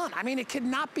is done. I mean, it could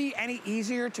not be any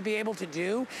easier to be able to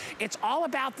do. It's all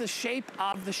about the shape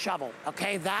of the shovel,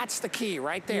 okay? That's the key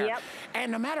right there. Yep.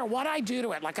 And no matter what I do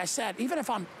to it, like I said, even if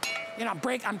I'm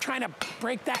trying to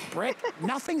break that brick,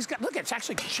 look, it's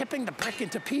actually chipping the brick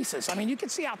into pieces. I mean, you can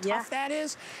see how tough that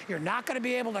is. You're not gonna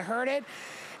be able to hurt it.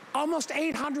 Almost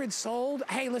 800 sold.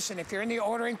 Hey, listen, if you're in the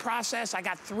ordering process, I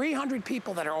got 300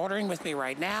 people that are ordering with me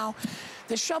right now.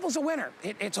 This shovel's a winner.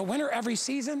 It's a winner every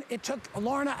season. It took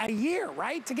Lorna a year,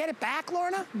 right, to get it back,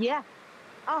 Lorna? Yeah,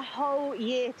 a whole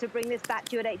year to bring this back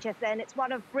to you at HSN. It's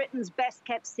one of Britain's best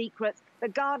kept secrets. The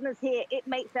gardeners here, it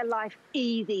makes their life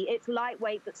easy. It's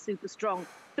lightweight but super strong.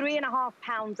 3.5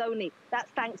 pounds only. That's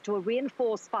thanks to a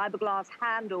reinforced fiberglass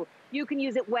handle. You can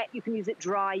use it wet, you can use it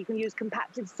dry, you can use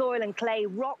compacted soil and clay,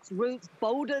 rocks, roots,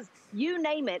 boulders, you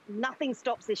name it, nothing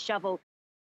stops this shovel.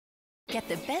 Get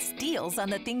the best deals on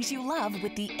the things you love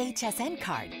with the HSN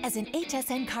card. As an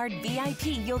HSN card VIP,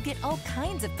 you'll get all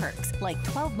kinds of perks, like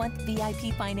 12-month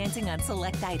VIP financing on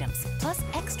select items, plus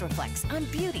extra flex on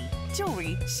beauty,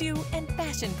 jewelry, shoe, and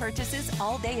fashion purchases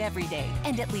all day, every day.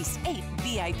 And at least 8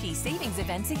 VIP savings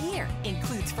events a year.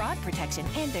 Includes fraud protection,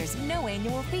 and there's no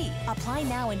annual fee. Apply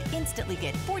now and instantly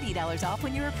get $40 off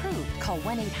when you're approved. Call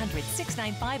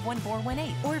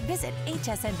 1-800-695-1418 or visit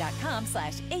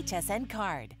hsn.com/HSN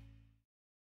card.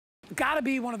 Gotta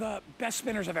be one of the best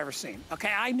spinners I've ever seen.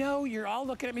 Okay, I know you're all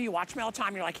looking at me, you watch me all the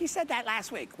time, you're like, he said that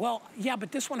last week. Well, yeah,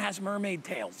 but this one has mermaid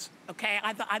tails. Okay,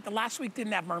 the last week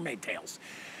didn't have mermaid tails.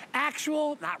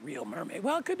 Actual, not real mermaid.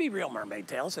 Well, it could be real mermaid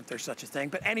tails if there's such a thing.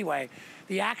 But anyway,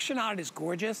 the action on it is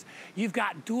gorgeous. You've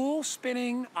got dual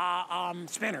spinning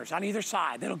spinners on either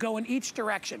side that'll go in each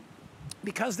direction.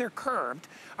 Because they're curved,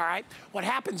 all right, what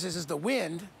happens is the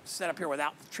wind, set up here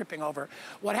without tripping over,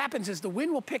 what happens is the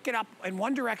wind will pick it up in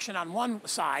one direction on one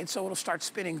side, so it'll start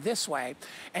spinning this way.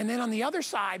 And then on the other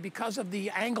side, because of the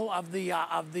angle of the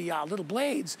little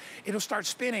blades, it'll start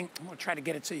spinning. I'm gonna try to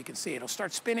get it so you can see it. It'll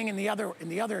start spinning in the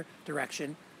other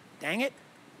direction. Dang it.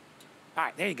 All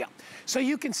right, there you go. So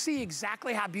you can see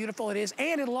exactly how beautiful it is,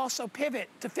 and it'll also pivot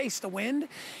to face the wind.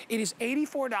 It is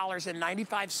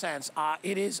 $84.95.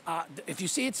 It is, if you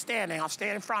see it standing, I'll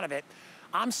stand in front of it.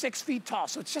 I'm 6 feet tall,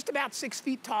 so it's just about 6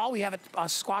 feet tall. We have it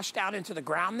squashed down into the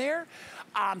ground there.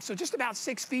 So just about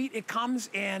 6 feet. It comes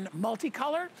in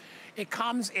multicolor. It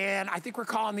comes in, I think we're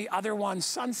calling the other one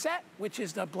Sunset, which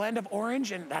is the blend of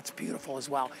orange, and that's beautiful as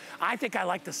well. I think I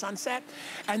like the Sunset.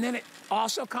 And then it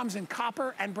also comes in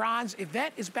copper and bronze.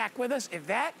 Yvette is back with us.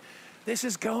 Yvette, this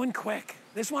is going quick.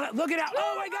 This one, look at it.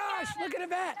 Oh my gosh, look at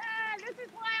Yvette. This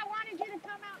is why I wanted you to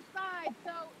come outside.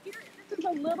 So here, this is a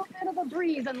little bit of a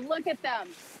breeze, and look at them.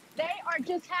 They are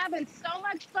just having so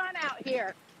much fun out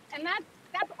here. And that's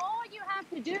all you have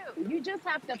to do. You just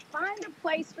have to find a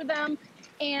place for them.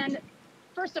 And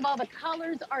first of all, the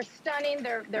colors are stunning.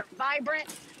 They're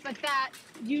vibrant, but that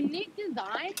unique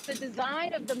design, the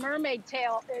design of the mermaid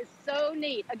tail is so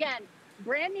neat. Again,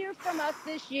 brand new from us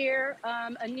this year,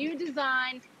 a new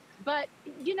design, but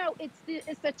you know,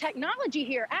 it's the technology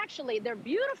here. Actually, they're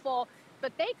beautiful,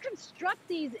 but they construct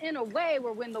these in a way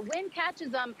where when the wind catches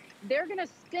them, they're gonna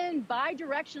spin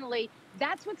bi-directionally.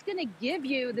 That's what's gonna give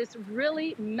you this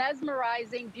really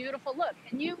mesmerizing, beautiful look.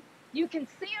 And you can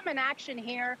see them in action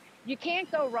here. You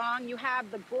can't go wrong. You have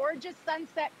the gorgeous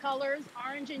sunset colors,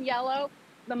 orange and yellow.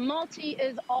 The multi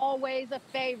is always a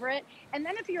favorite. And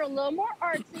then if you're a little more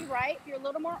artsy, right? If you're a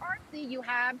little more artsy, you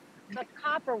have the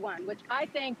copper one, which I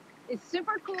think is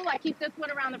super cool. I keep this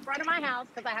one around the front of my house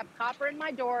because I have copper in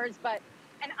my doors,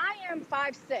 and I am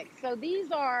 5'6", so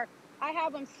these are, I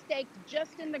have them staked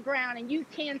just in the ground, and you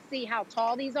can see how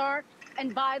tall these are.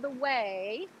 And by the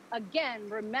way, again,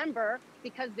 remember,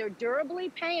 because they're durably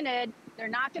painted, they're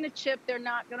not gonna chip, they're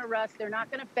not gonna rust, they're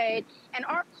not gonna fade. And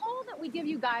our pole that we give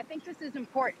you guys, I think this is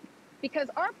important, because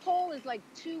our pole is like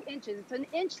 2 inches. It's an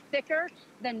inch thicker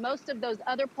than most of those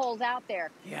other poles out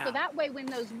there. Yeah. So that way, when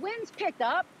those winds pick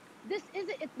up,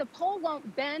 the pole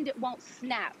won't bend, it won't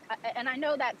snap. And I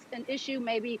know that's an issue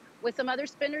maybe with some other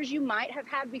spinners you might have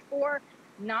had before,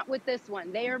 not with this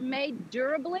one. They are made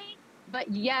durably, but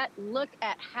yet look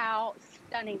at how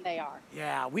stunning they are.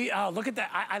 Yeah, we look at that.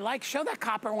 I like, show that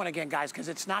copper one again, guys, because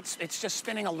it's just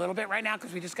spinning a little bit right now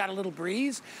because we just got a little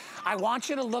breeze. I want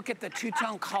you to look at the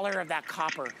two-tone color of that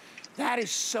copper. That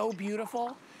is so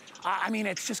beautiful. I mean,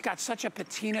 it's just got such a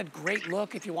patinaed, great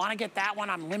look. If you want to get that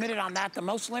one, I'm limited on that. The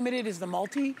most limited is the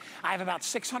multi. I have about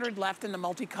 600 left in the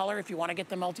multicolor. If you want to get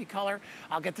the multicolor,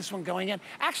 I'll get this one going in.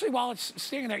 Actually, while it's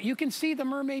sitting there, you can see the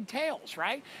mermaid tails,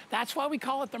 right? That's why we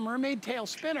call it the mermaid tail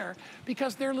spinner,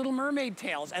 because they're little mermaid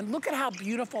tails. And look at how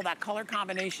beautiful that color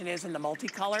combination is in the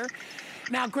multicolor.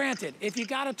 Now, granted, if you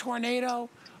got a tornado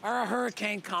or a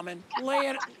hurricane coming, lay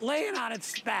it on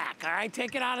its back, all right?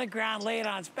 Take it out of the ground, lay it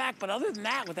on its back. But other than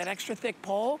that, with that extra thick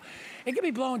pole, it could be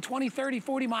blowing 20, 30,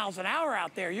 40 miles an hour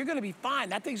out there. You're gonna be fine.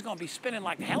 That thing's gonna be spinning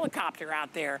like a helicopter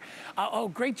out there. Oh,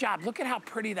 great job. Look at how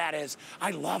pretty that is. I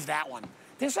love that one.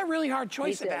 This is a really hard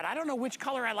choice of that. I don't know which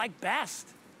color I like best.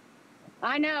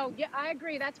 I know, yeah, I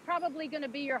agree. That's probably gonna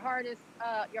be your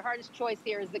hardest choice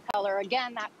here is the color.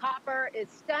 Again, that copper is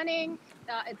stunning.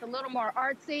 It's a little more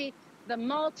artsy. The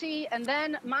multi, and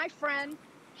then my friend,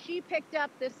 she picked up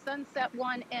this sunset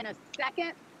one in a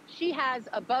second. She has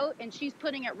a boat and she's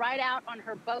putting it right out on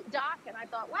her boat dock. And I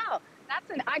thought, wow,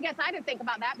 I guess I didn't think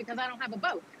about that because I don't have a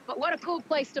boat, but what a cool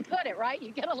place to put it, right?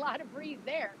 You get a lot of breeze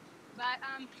there. But,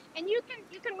 and you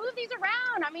can move these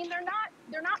around. I mean, they're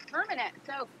not permanent.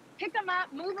 So pick them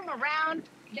up, move them around.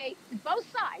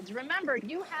 Both sides, remember,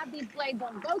 you have these blades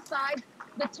on both sides.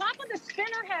 The top of the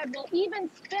spinner head will even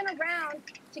spin around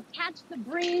to catch the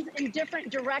breeze in different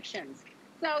directions.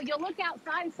 So you'll look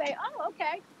outside and say, oh,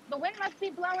 okay, the wind must be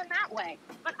blowing that way.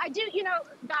 But I do, you know,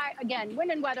 Guy, again,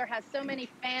 Wind and Weather has so many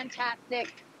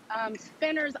fantastic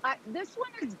spinners. This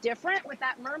one is different with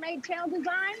that mermaid tail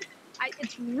design.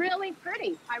 It's really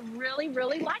pretty. I really,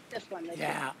 really like this one this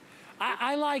year.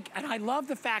 I like, and I love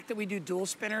the fact that we do dual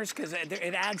spinners because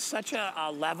it adds such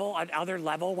a level, another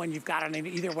level when you've got it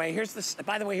either way. Here's the,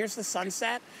 by the way, here's the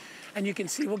sunset, and you can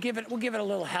see we'll give it a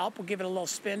little help. We'll give it a little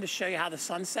spin to show you how the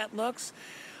sunset looks.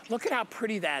 Look at how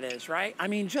pretty that is, right? I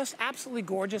mean, just absolutely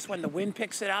gorgeous when the wind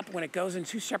picks it up, when it goes in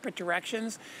 2 separate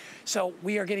directions. So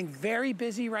we are getting very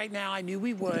busy right now. I knew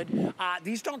we would.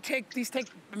 These take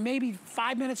maybe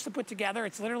 5 minutes to put together.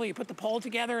 It's literally you put the pole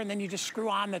together and then you just screw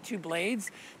on the 2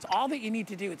 blades. It's all that you need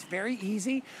to do. It's very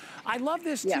easy. I love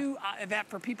this too, Yvette,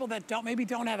 for people that maybe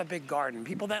don't have a big garden,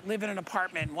 people that live in an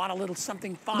apartment and want a little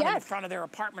something fun in front of their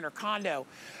apartment or condo,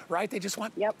 right? They just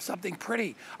want something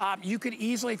pretty. You could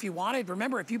easily, if you wanted,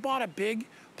 remember, if you bought a big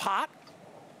pot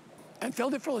and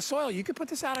filled it full of soil, you could put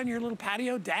this out on your little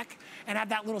patio deck and have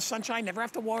that little sunshine, never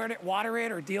have to water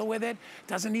it or deal with it.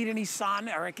 Doesn't need any sun,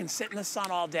 or it can sit in the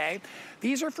sun all day.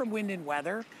 These are from Wind and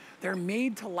Weather. They're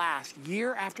made to last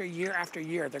year after year after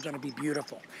year. They're gonna be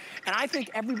beautiful. And I think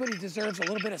everybody deserves a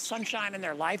little bit of sunshine in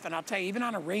their life. And I'll tell you, even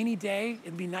on a rainy day,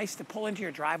 it'd be nice to pull into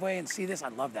your driveway and see this. I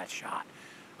love that shot.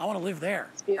 I want to live there,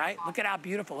 right? Look at how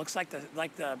beautiful. Looks like the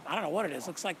I don't know what it is.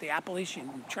 Looks like the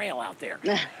Appalachian Trail out there.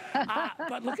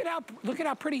 But look at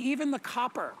how pretty even the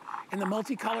copper and the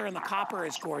multicolor in the copper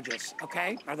is gorgeous.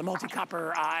 Okay, or the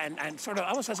multicopper and sort of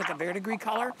almost has like a verdigris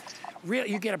color.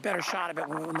 Really, you get a better shot of it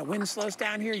when the wind slows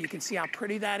down here. You can see how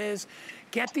pretty that is.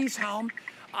 Get these home.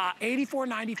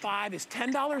 $84.95 is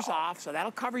 $10 off, so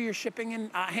that'll cover your shipping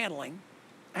and handling,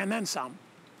 and then some.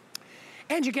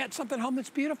 And you get something home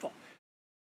that's beautiful.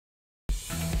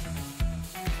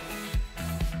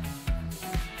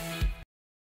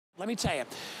 Let me tell you,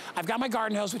 I've got my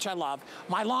garden hose, which I love,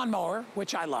 my lawnmower,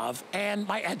 which I love, and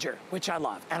my edger, which I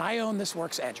love. And I own this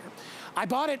Works edger. I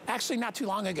bought it actually not too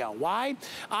long ago. Why?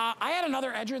 I had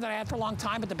another edger that I had for a long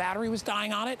time, but the battery was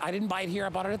dying on it. I didn't buy it here. I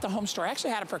bought it at the home store. I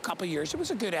actually had it for a couple years. It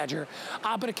was a good edger,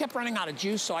 but it kept running out of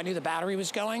juice, so I knew the battery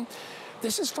was going.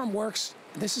 This is from Works.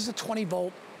 This is a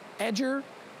 20-volt edger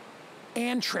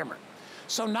and trimmer.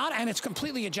 So and it's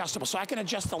completely adjustable, so I can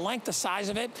adjust the length, the size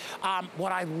of it.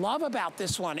 What I love about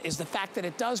this one is the fact that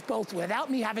it does both without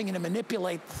me having to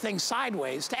manipulate things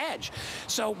sideways to edge.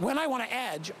 So when I want to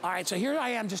edge, all right, so here I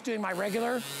am just doing my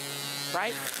regular,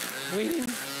 right, weeding.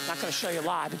 Not going to show you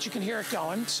live, but you can hear it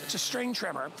going. It's a string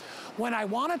trimmer. When I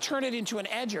want to turn it into an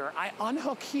edger, I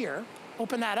unhook here,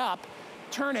 open that up,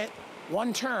 turn it,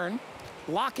 one turn,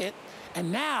 lock it,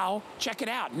 and now, check it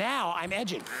out, now I'm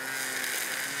edging.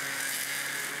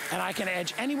 And I can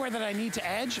edge anywhere that I need to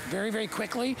edge very, very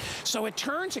quickly. So it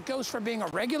goes from being a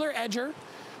regular edger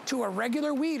to a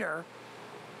regular weeder,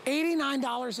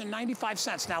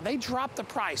 $89.95. Now they dropped the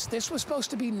price. This was supposed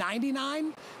to be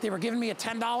 $99. They were giving me a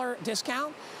 $10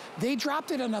 discount. They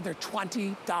dropped it another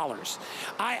 $20.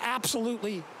 I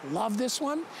absolutely love this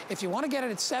one. If you want to get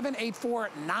it at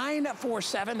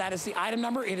 784-947, that is the item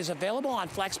number. It is available on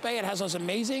FlexPay. It has those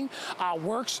amazing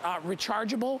Works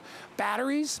rechargeable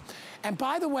batteries. And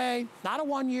by the way, not a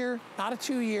 1 year, not a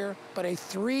 2 year, but a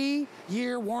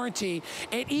 3-year warranty.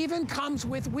 It even comes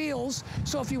with wheels.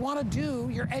 So if you want to do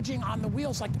your edging on the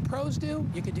wheels like the pros do,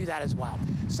 you can do that as well.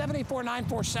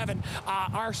 784-947.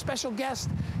 Our special guest,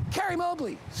 Carrie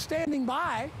Mobley, standing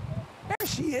by. There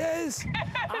she is.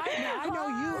 I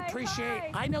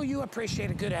know you appreciate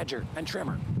a good edger and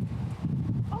trimmer.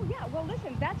 Oh yeah, well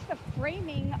listen, that's the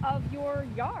framing of your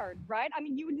yard, right? I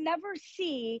mean, you would never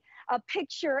see a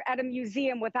picture at a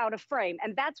museum without a frame,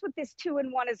 and that's what this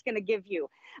 2-in-1 is going to give you.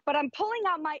 But I'm pulling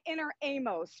out my inner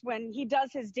Amos when he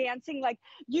does his dancing, like,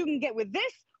 you can get with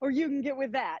this or you can get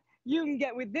with that. You can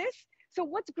get with this. So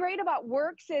what's great about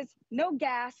Works is no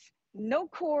gas, no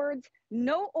cords,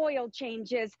 no oil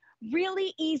changes,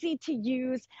 really easy to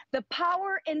use. The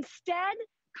power instead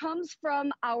comes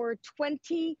from our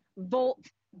 20-volt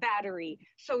battery,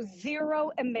 so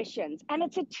 0 emissions, and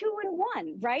it's a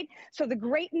 2-in-1, right? So the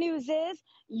great news is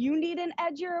you need an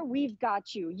edger, we've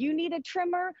got you. You need a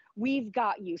trimmer, we've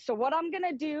got you. So what I'm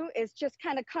gonna do is just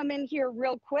kind of come in here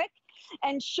real quick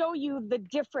and show you the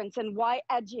difference and why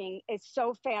edging is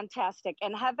so fantastic.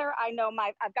 And Heather, I know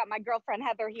I've got my girlfriend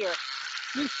Heather here.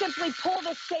 You simply pull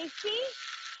the safety.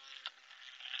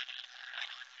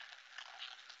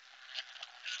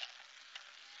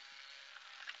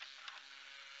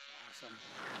 Awesome.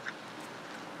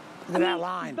 Look at that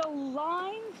line. The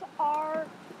lines are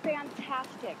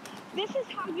fantastic. This is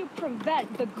how you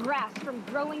prevent the grass from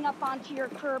growing up onto your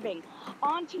curbing,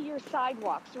 onto your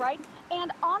sidewalks, right?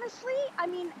 And honestly, I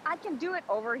mean, I can do it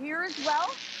over here as well.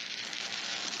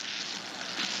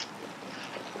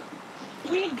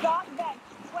 We've got that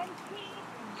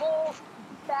 20-volt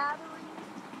battery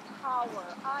power.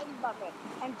 I love it.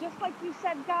 And just like you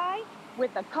said, Guy,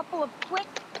 with a couple of quick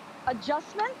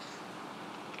adjustments,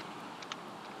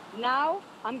 now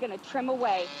I'm gonna trim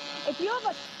away. If you have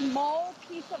a small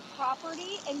piece of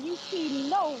property and you see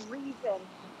no reason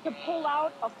to pull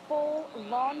out a full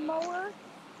lawnmower,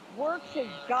 Works has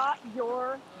got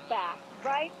your back,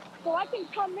 right? So I can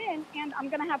come in and I'm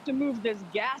gonna have to move this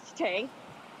gas tank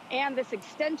and this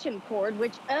extension cord,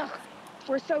 which,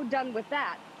 we're so done with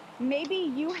that. Maybe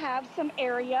you have some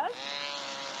areas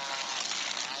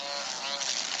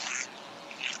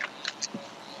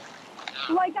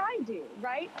like I do,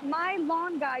 right? My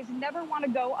lawn guys never want to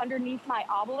go underneath my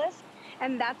obelisk.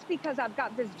 And that's because I've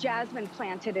got this jasmine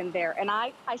planted in there. And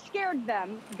I scared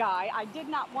them, Guy. I did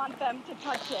not want them to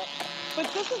touch it. But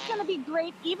this is going to be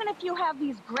great even if you have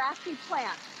these grassy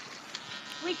plants.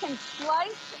 We can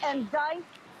slice and dice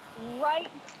right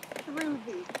through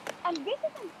these. And this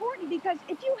is important because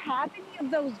if you have any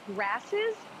of those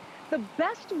grasses, the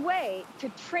best way to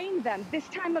train them this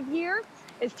time of year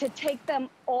is to take them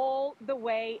all the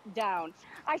way down.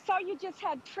 I saw you just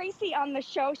had Tracy on the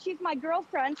show. She's my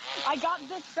girlfriend. I got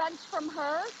this bench from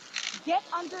her. Get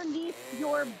underneath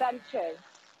your benches.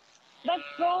 Let's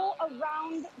go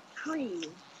around trees.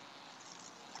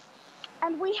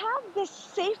 And we have this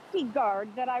safety guard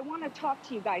that I want to talk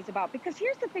to you guys about, because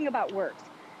here's the thing about Works.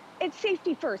 It's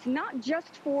safety first, not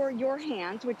just for your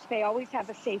hands, which they always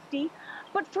have a safety,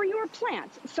 but for your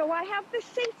plants. So I have the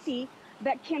safety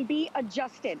that can be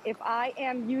adjusted. If I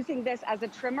am using this as a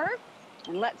trimmer,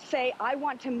 and let's say I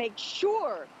want to make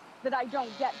sure that I don't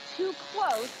get too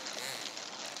close,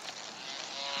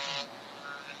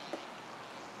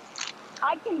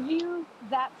 I can use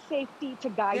that safety to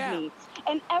guide me.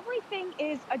 And everything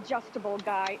is adjustable,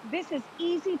 Guy. This is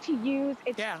easy to use.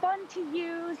 It's fun to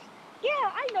use. Yeah,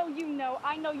 I know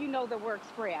you know the Works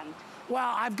brand.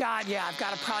 Well, I've got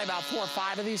probably about 4 or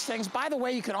 5 of these things. By the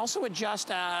way, you can also adjust,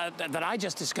 that I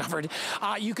just discovered,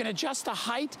 you can adjust the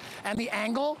height and the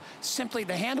angle. Simply,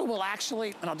 the handle will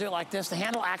actually, and I'll do it like this, the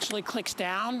handle actually clicks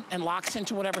down and locks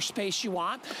into whatever space you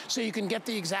want. So you can get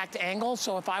the exact angle.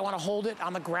 So if I want to hold it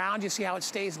on the ground, you see how it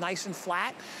stays nice and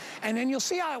flat. And then you'll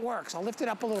see how it works. I'll lift it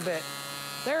up a little bit.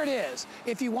 There it is.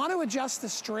 If you want to adjust the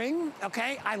string,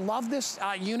 okay, I love this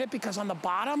unit because on the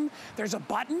bottom, there's a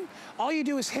button. All you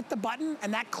do is hit the button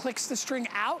and that clicks the string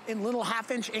out in little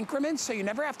 1/2-inch increments, so you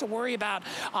never have to worry about,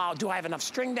 do I have enough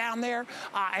string down there?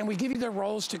 And we give you the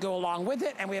rolls to go along with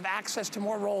it, and we have access to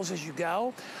more rolls as you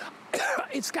go.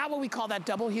 It's got what we call that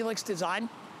double helix design.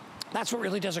 That's what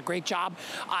really does a great job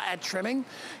at trimming.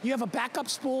 You have a backup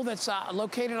spool that's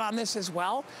located on this as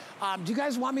well. Do you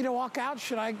guys want me to walk out?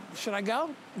 Should I go?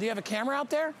 Do you have a camera out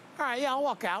there? All right, yeah, I'll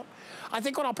walk out. I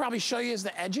think what I'll probably show you is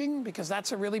the edging, because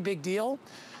that's a really big deal.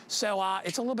 So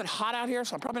it's a little bit hot out here,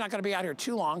 so I'm probably not gonna be out here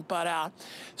too long, but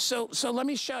so let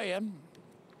me show you.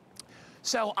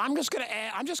 So I'm just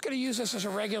gonna use this as a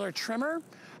regular trimmer,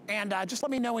 and just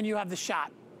let me know when you have the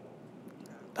shot.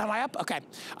 Am I up? Okay.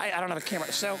 I don't have a camera.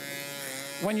 So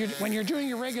when you're doing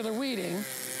your regular weeding,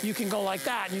 you can go like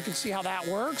that, and you can see how that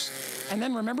works. And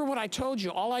then remember what I told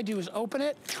you. All I do is open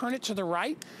it, turn it to the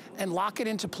right, and lock it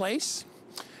into place.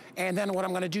 And then what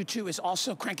I'm going to do, too, is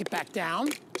also crank it back down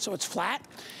so it's flat.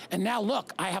 And now,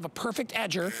 look, I have a perfect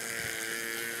edger.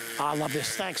 Oh, I love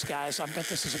this. Thanks, guys. I bet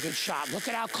this is a good shot. Look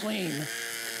at how clean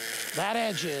that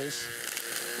edge is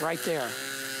right there.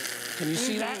 Can you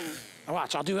see that?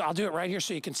 Watch, I'll do it right here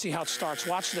so you can see how it starts.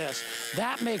 Watch this.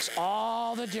 That makes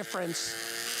all the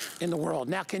difference in the world.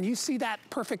 Now, can you see that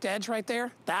perfect edge right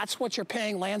there? That's what you're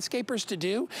paying landscapers to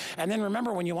do. And then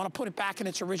remember, when you want to put it back in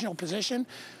its original position,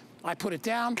 I put it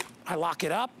down, I lock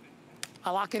it up,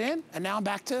 I lock it in, and now I'm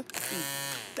back to,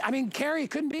 I mean, Carrie,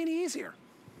 it couldn't be any easier.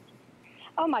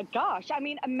 Oh my gosh. I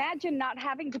mean, imagine not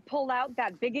having to pull out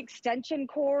that big extension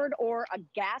cord or a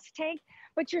gas tank,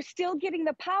 but you're still getting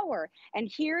the power.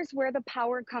 And here's where the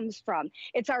power comes from.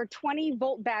 It's our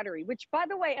 20-volt battery, which, by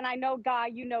the way, and I know, Guy,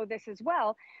 you know this as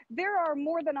well, there are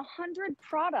more than 100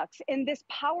 products in this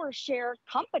Power Share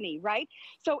company, right?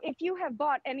 So if you have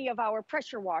bought any of our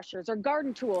pressure washers or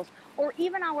garden tools, or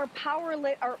even our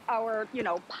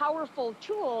powerful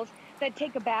tools that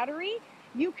take a battery,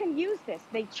 you can use this.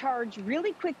 They charge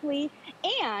really quickly,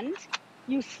 and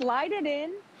you slide it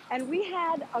in. And we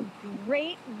had a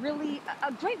great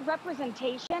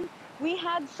representation. We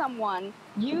had someone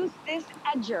use this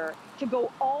edger to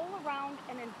go all around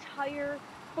an entire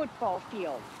football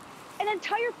field. An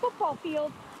entire football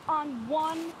field on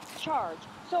one charge.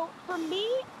 So for me,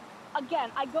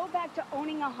 again, I go back to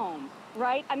owning a home,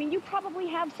 right? I mean, you probably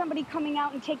have somebody coming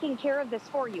out and taking care of this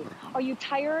for you. Are you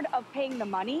tired of paying the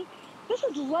money? This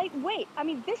is lightweight. I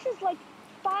mean, this is like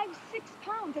 5-6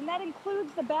 pounds, and that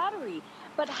includes the battery.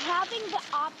 But having the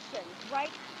options, right,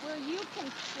 where you can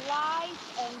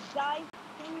slice and dice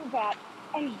through that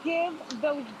and give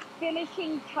those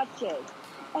finishing touches.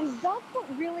 And that's what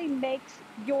really makes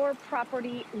your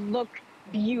property look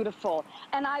beautiful.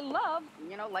 And I love,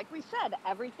 like we said,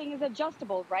 everything is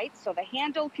adjustable, right? So the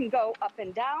handle can go up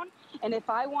and down. And if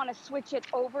I want to switch it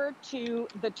over to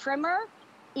the trimmer,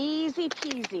 easy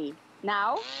peasy.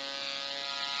 Now,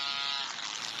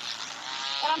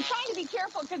 and I'm trying to be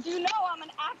careful because I'm an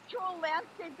actual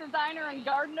landscape designer and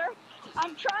gardener.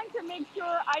 I'm trying to make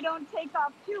sure I don't take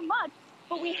off too much.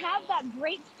 but we have that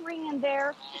great string in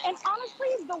there. And honestly,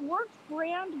 the Works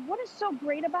brand, what is so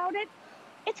great about it?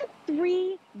 It's a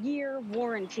 3-year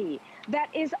warranty that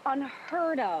is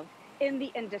unheard of in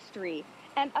the industry.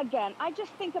 And again, I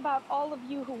just think about all of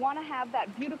you who want to have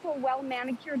that beautiful,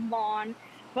 well-manicured lawn,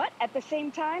 but at the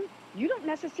same time, you don't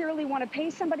necessarily want to pay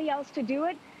somebody else to do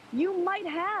it. You might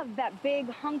have that big,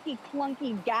 hunky,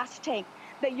 clunky gas tank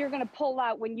that you're going to pull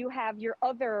out when you have your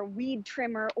other weed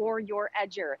trimmer or your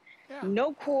edger. Yeah.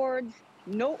 No cords,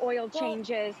 no oil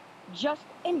changes. Just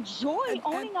enjoy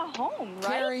owning a home, right?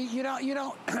 Carrie, you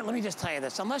don't, let me just tell you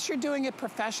this. Unless you're doing it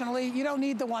professionally, you don't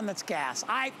need the one that's gas.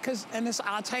 I'll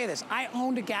tell you this, I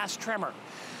owned a gas trimmer.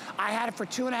 I had it for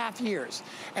 2.5 years.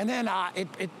 And then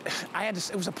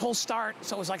it was a pull start,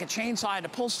 so it was like a chainsaw. I had to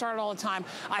pull start all the time.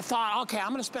 I thought, okay,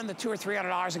 I'm gonna spend the $200 or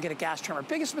 $300 and get a gas trimmer.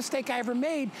 Biggest mistake I ever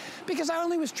made, because I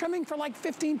only was trimming for like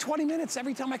 15, 20 minutes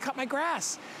every time I cut my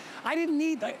grass. I didn't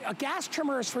need, a gas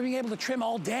trimmer is for being able to trim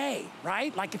all day,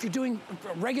 right? Like if you're doing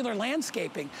regular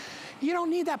landscaping. You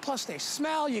don't need that, plus they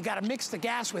smell. You gotta mix the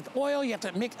gas with oil. You have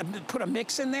to put a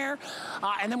mix in there.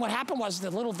 And then what happened was the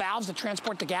little valves that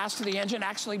transport the gas to the engine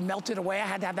actually melted away. I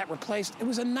had to have that replaced. It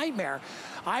was a nightmare.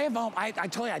 I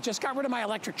told you, I just got rid of my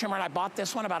electric trimmer and I bought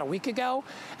this one about a week ago,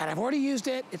 and I've already used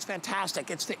it. It's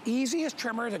fantastic. It's the easiest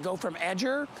trimmer to go from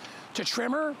edger to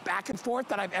trimmer, back and forth,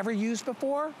 that I've ever used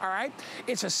before, all right?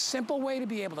 It's a simple way to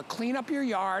be able to clean up your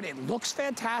yard. It looks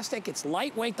fantastic. It's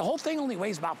lightweight. The whole thing only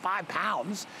weighs about 5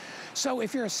 pounds. So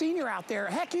if you're a senior out there,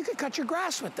 heck, you could cut your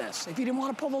grass with this if you didn't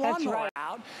want to pull the lawnmower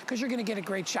out, because you're going to get a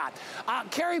great shot.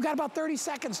 Carrie, you've got about 30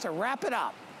 seconds to wrap it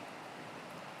up.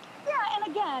 Yeah,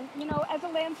 and again, as a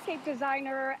landscape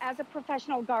designer, as a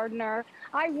professional gardener,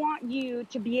 I want you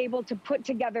to be able to put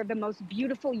together the most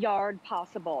beautiful yard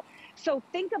possible. So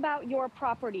think about your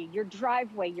property, your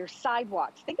driveway, your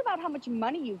sidewalks. Think about how much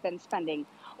money you've been spending.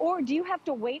 Or do you have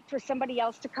to wait for somebody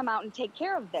else to come out and take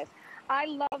care of this? I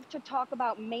love to talk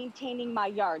about maintaining my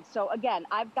yard. So again,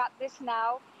 I've got this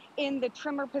now in the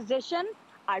trimmer position.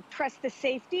 I press the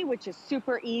safety, which is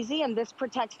super easy, and this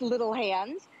protects little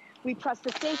hands. We press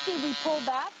the safety, we pull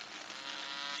back.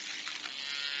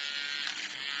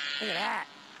 Look at that.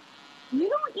 You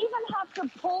don't even have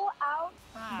to pull out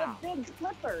the big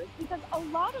flippers, because a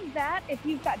lot of that, if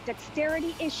you've got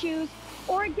dexterity issues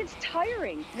or it gets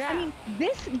tiring. Yeah. I mean,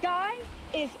 this guy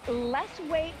is less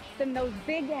weight than those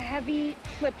big, heavy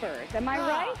flippers. Am I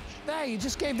right? Hey, you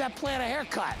just gave that plant a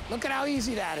haircut. Look at how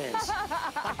easy that is.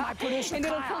 Like my producer, and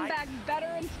it'll come back better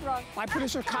and strong. My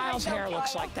producer Kyle's hair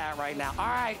looks like that right now. All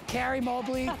right, Carrie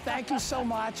Mobley, thank you so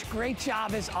much. Great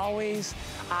job as always.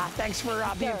 Thanks for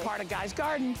being part of Guy's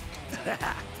Garden.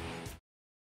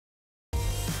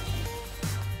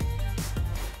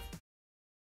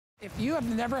 If you have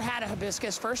never had a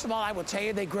hibiscus, first of all, I will tell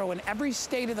you they grow in every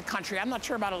state of the country. I'm not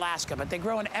sure about Alaska, but they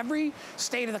grow in every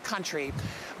state of the country.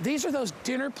 These are those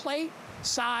dinner plate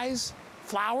size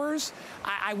flowers.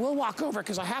 I will walk over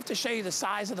because I have to show you the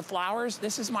size of the flowers.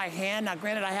 This is my hand. Now,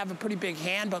 granted, I have a pretty big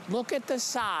hand, but look at the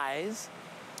size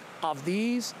of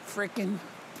these freaking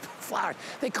flowers.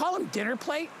 They call them dinner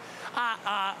plate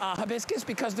hibiscus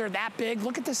because they're that big.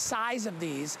 Look at the size of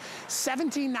these.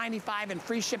 $17.95 and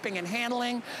free shipping and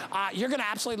handling. You're going to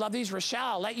absolutely love these. Rochelle,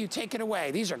 I'll let you take it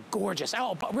away. These are gorgeous.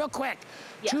 Oh, but real quick,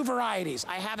 2 varieties.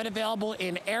 I have it available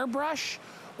in airbrush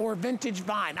or vintage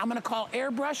vine. I'm going to call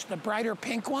airbrush the brighter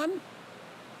pink one.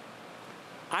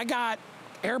 I got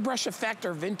airbrush effect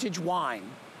or vintage wine.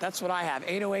 That's what I have,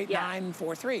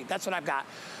 808-943. That's what I've got.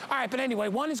 All right, but anyway,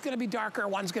 one is going to be darker,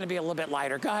 one's going to be a little bit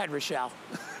lighter. Go ahead, Rochelle.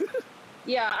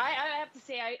 Yeah, I have to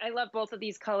say, I love both of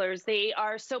these colors. They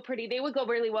are so pretty. They would go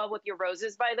really well with your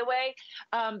roses, by the way.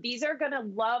 These are going to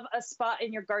love a spot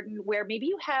in your garden where maybe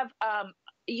you have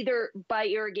either by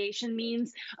irrigation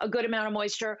means a good amount of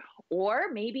moisture,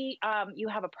 or maybe you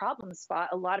have a problem spot.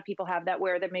 A lot of people have that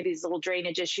where there maybe is a little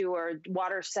drainage issue or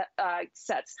water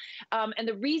sets. And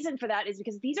the reason for that is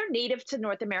because these are native to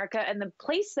North America, and the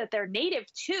place that they're native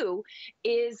to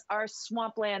is our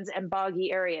swamplands and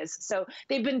boggy areas. So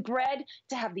they've been bred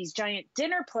to have these giant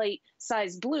dinner plate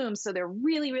sized blooms. So they're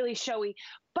really, really showy.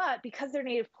 But because they're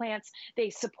native plants, they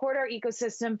support our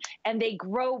ecosystem and they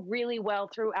grow really well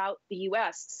throughout the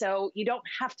U.S. So you don't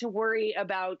have to worry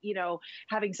about,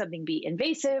 having something be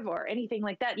invasive or anything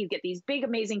like that. You get these big,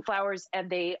 amazing flowers, and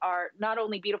they are not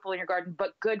only beautiful in your garden,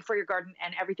 but good for your garden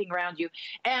and everything around you.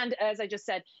 And as I just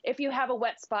said, if you have a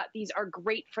wet spot, these are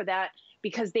great for that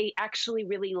because they actually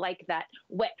really like that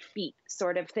wet feet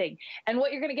sort of thing. And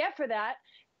what you're going to get for that,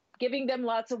 giving them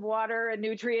lots of water and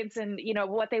nutrients, and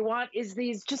what they want is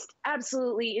these just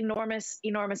absolutely enormous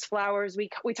flowers.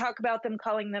 We talk about them,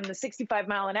 calling them the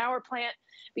 65-mile-an-hour plant,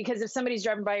 because if somebody's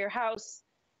driving by your house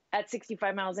at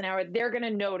 65 miles an hour, they're going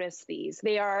to notice these.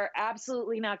 They are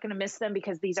absolutely not going to miss them,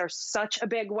 because these are such a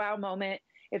big wow moment.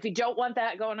 If you don't want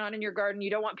that going on in your garden, you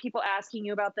don't want people asking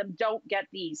you about them, don't get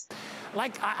these.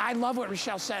 Like, I love what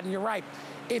Rochelle said, and you're right.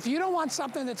 If you don't want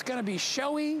something that's going to be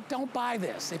showy, don't buy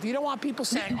this. If you don't want people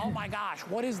saying, oh my gosh,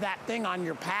 what is that thing on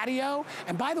your patio?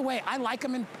 And by the way, I like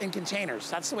them in containers.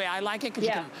 That's the way I like it, because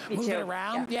you can move it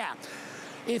around. Yeah.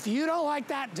 If you don't like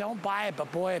that, don't buy it.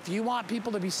 But boy, if you want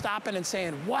people to be stopping and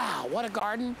saying, wow, what a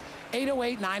garden,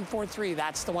 808-943,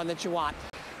 that's the one that you want.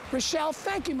 Rochelle,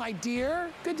 thank you, my dear.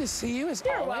 Good to see you, as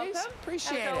You're always. welcome.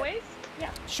 Appreciate it. As always. Yeah.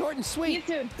 Short and sweet.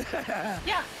 See you soon.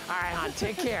 Yeah. All right, hon,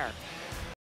 take care.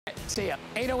 See ya.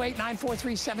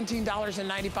 808-943,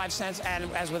 $17.95. And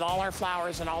as with all our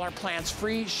flowers and all our plants,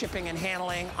 free shipping and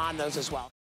handling on those as well.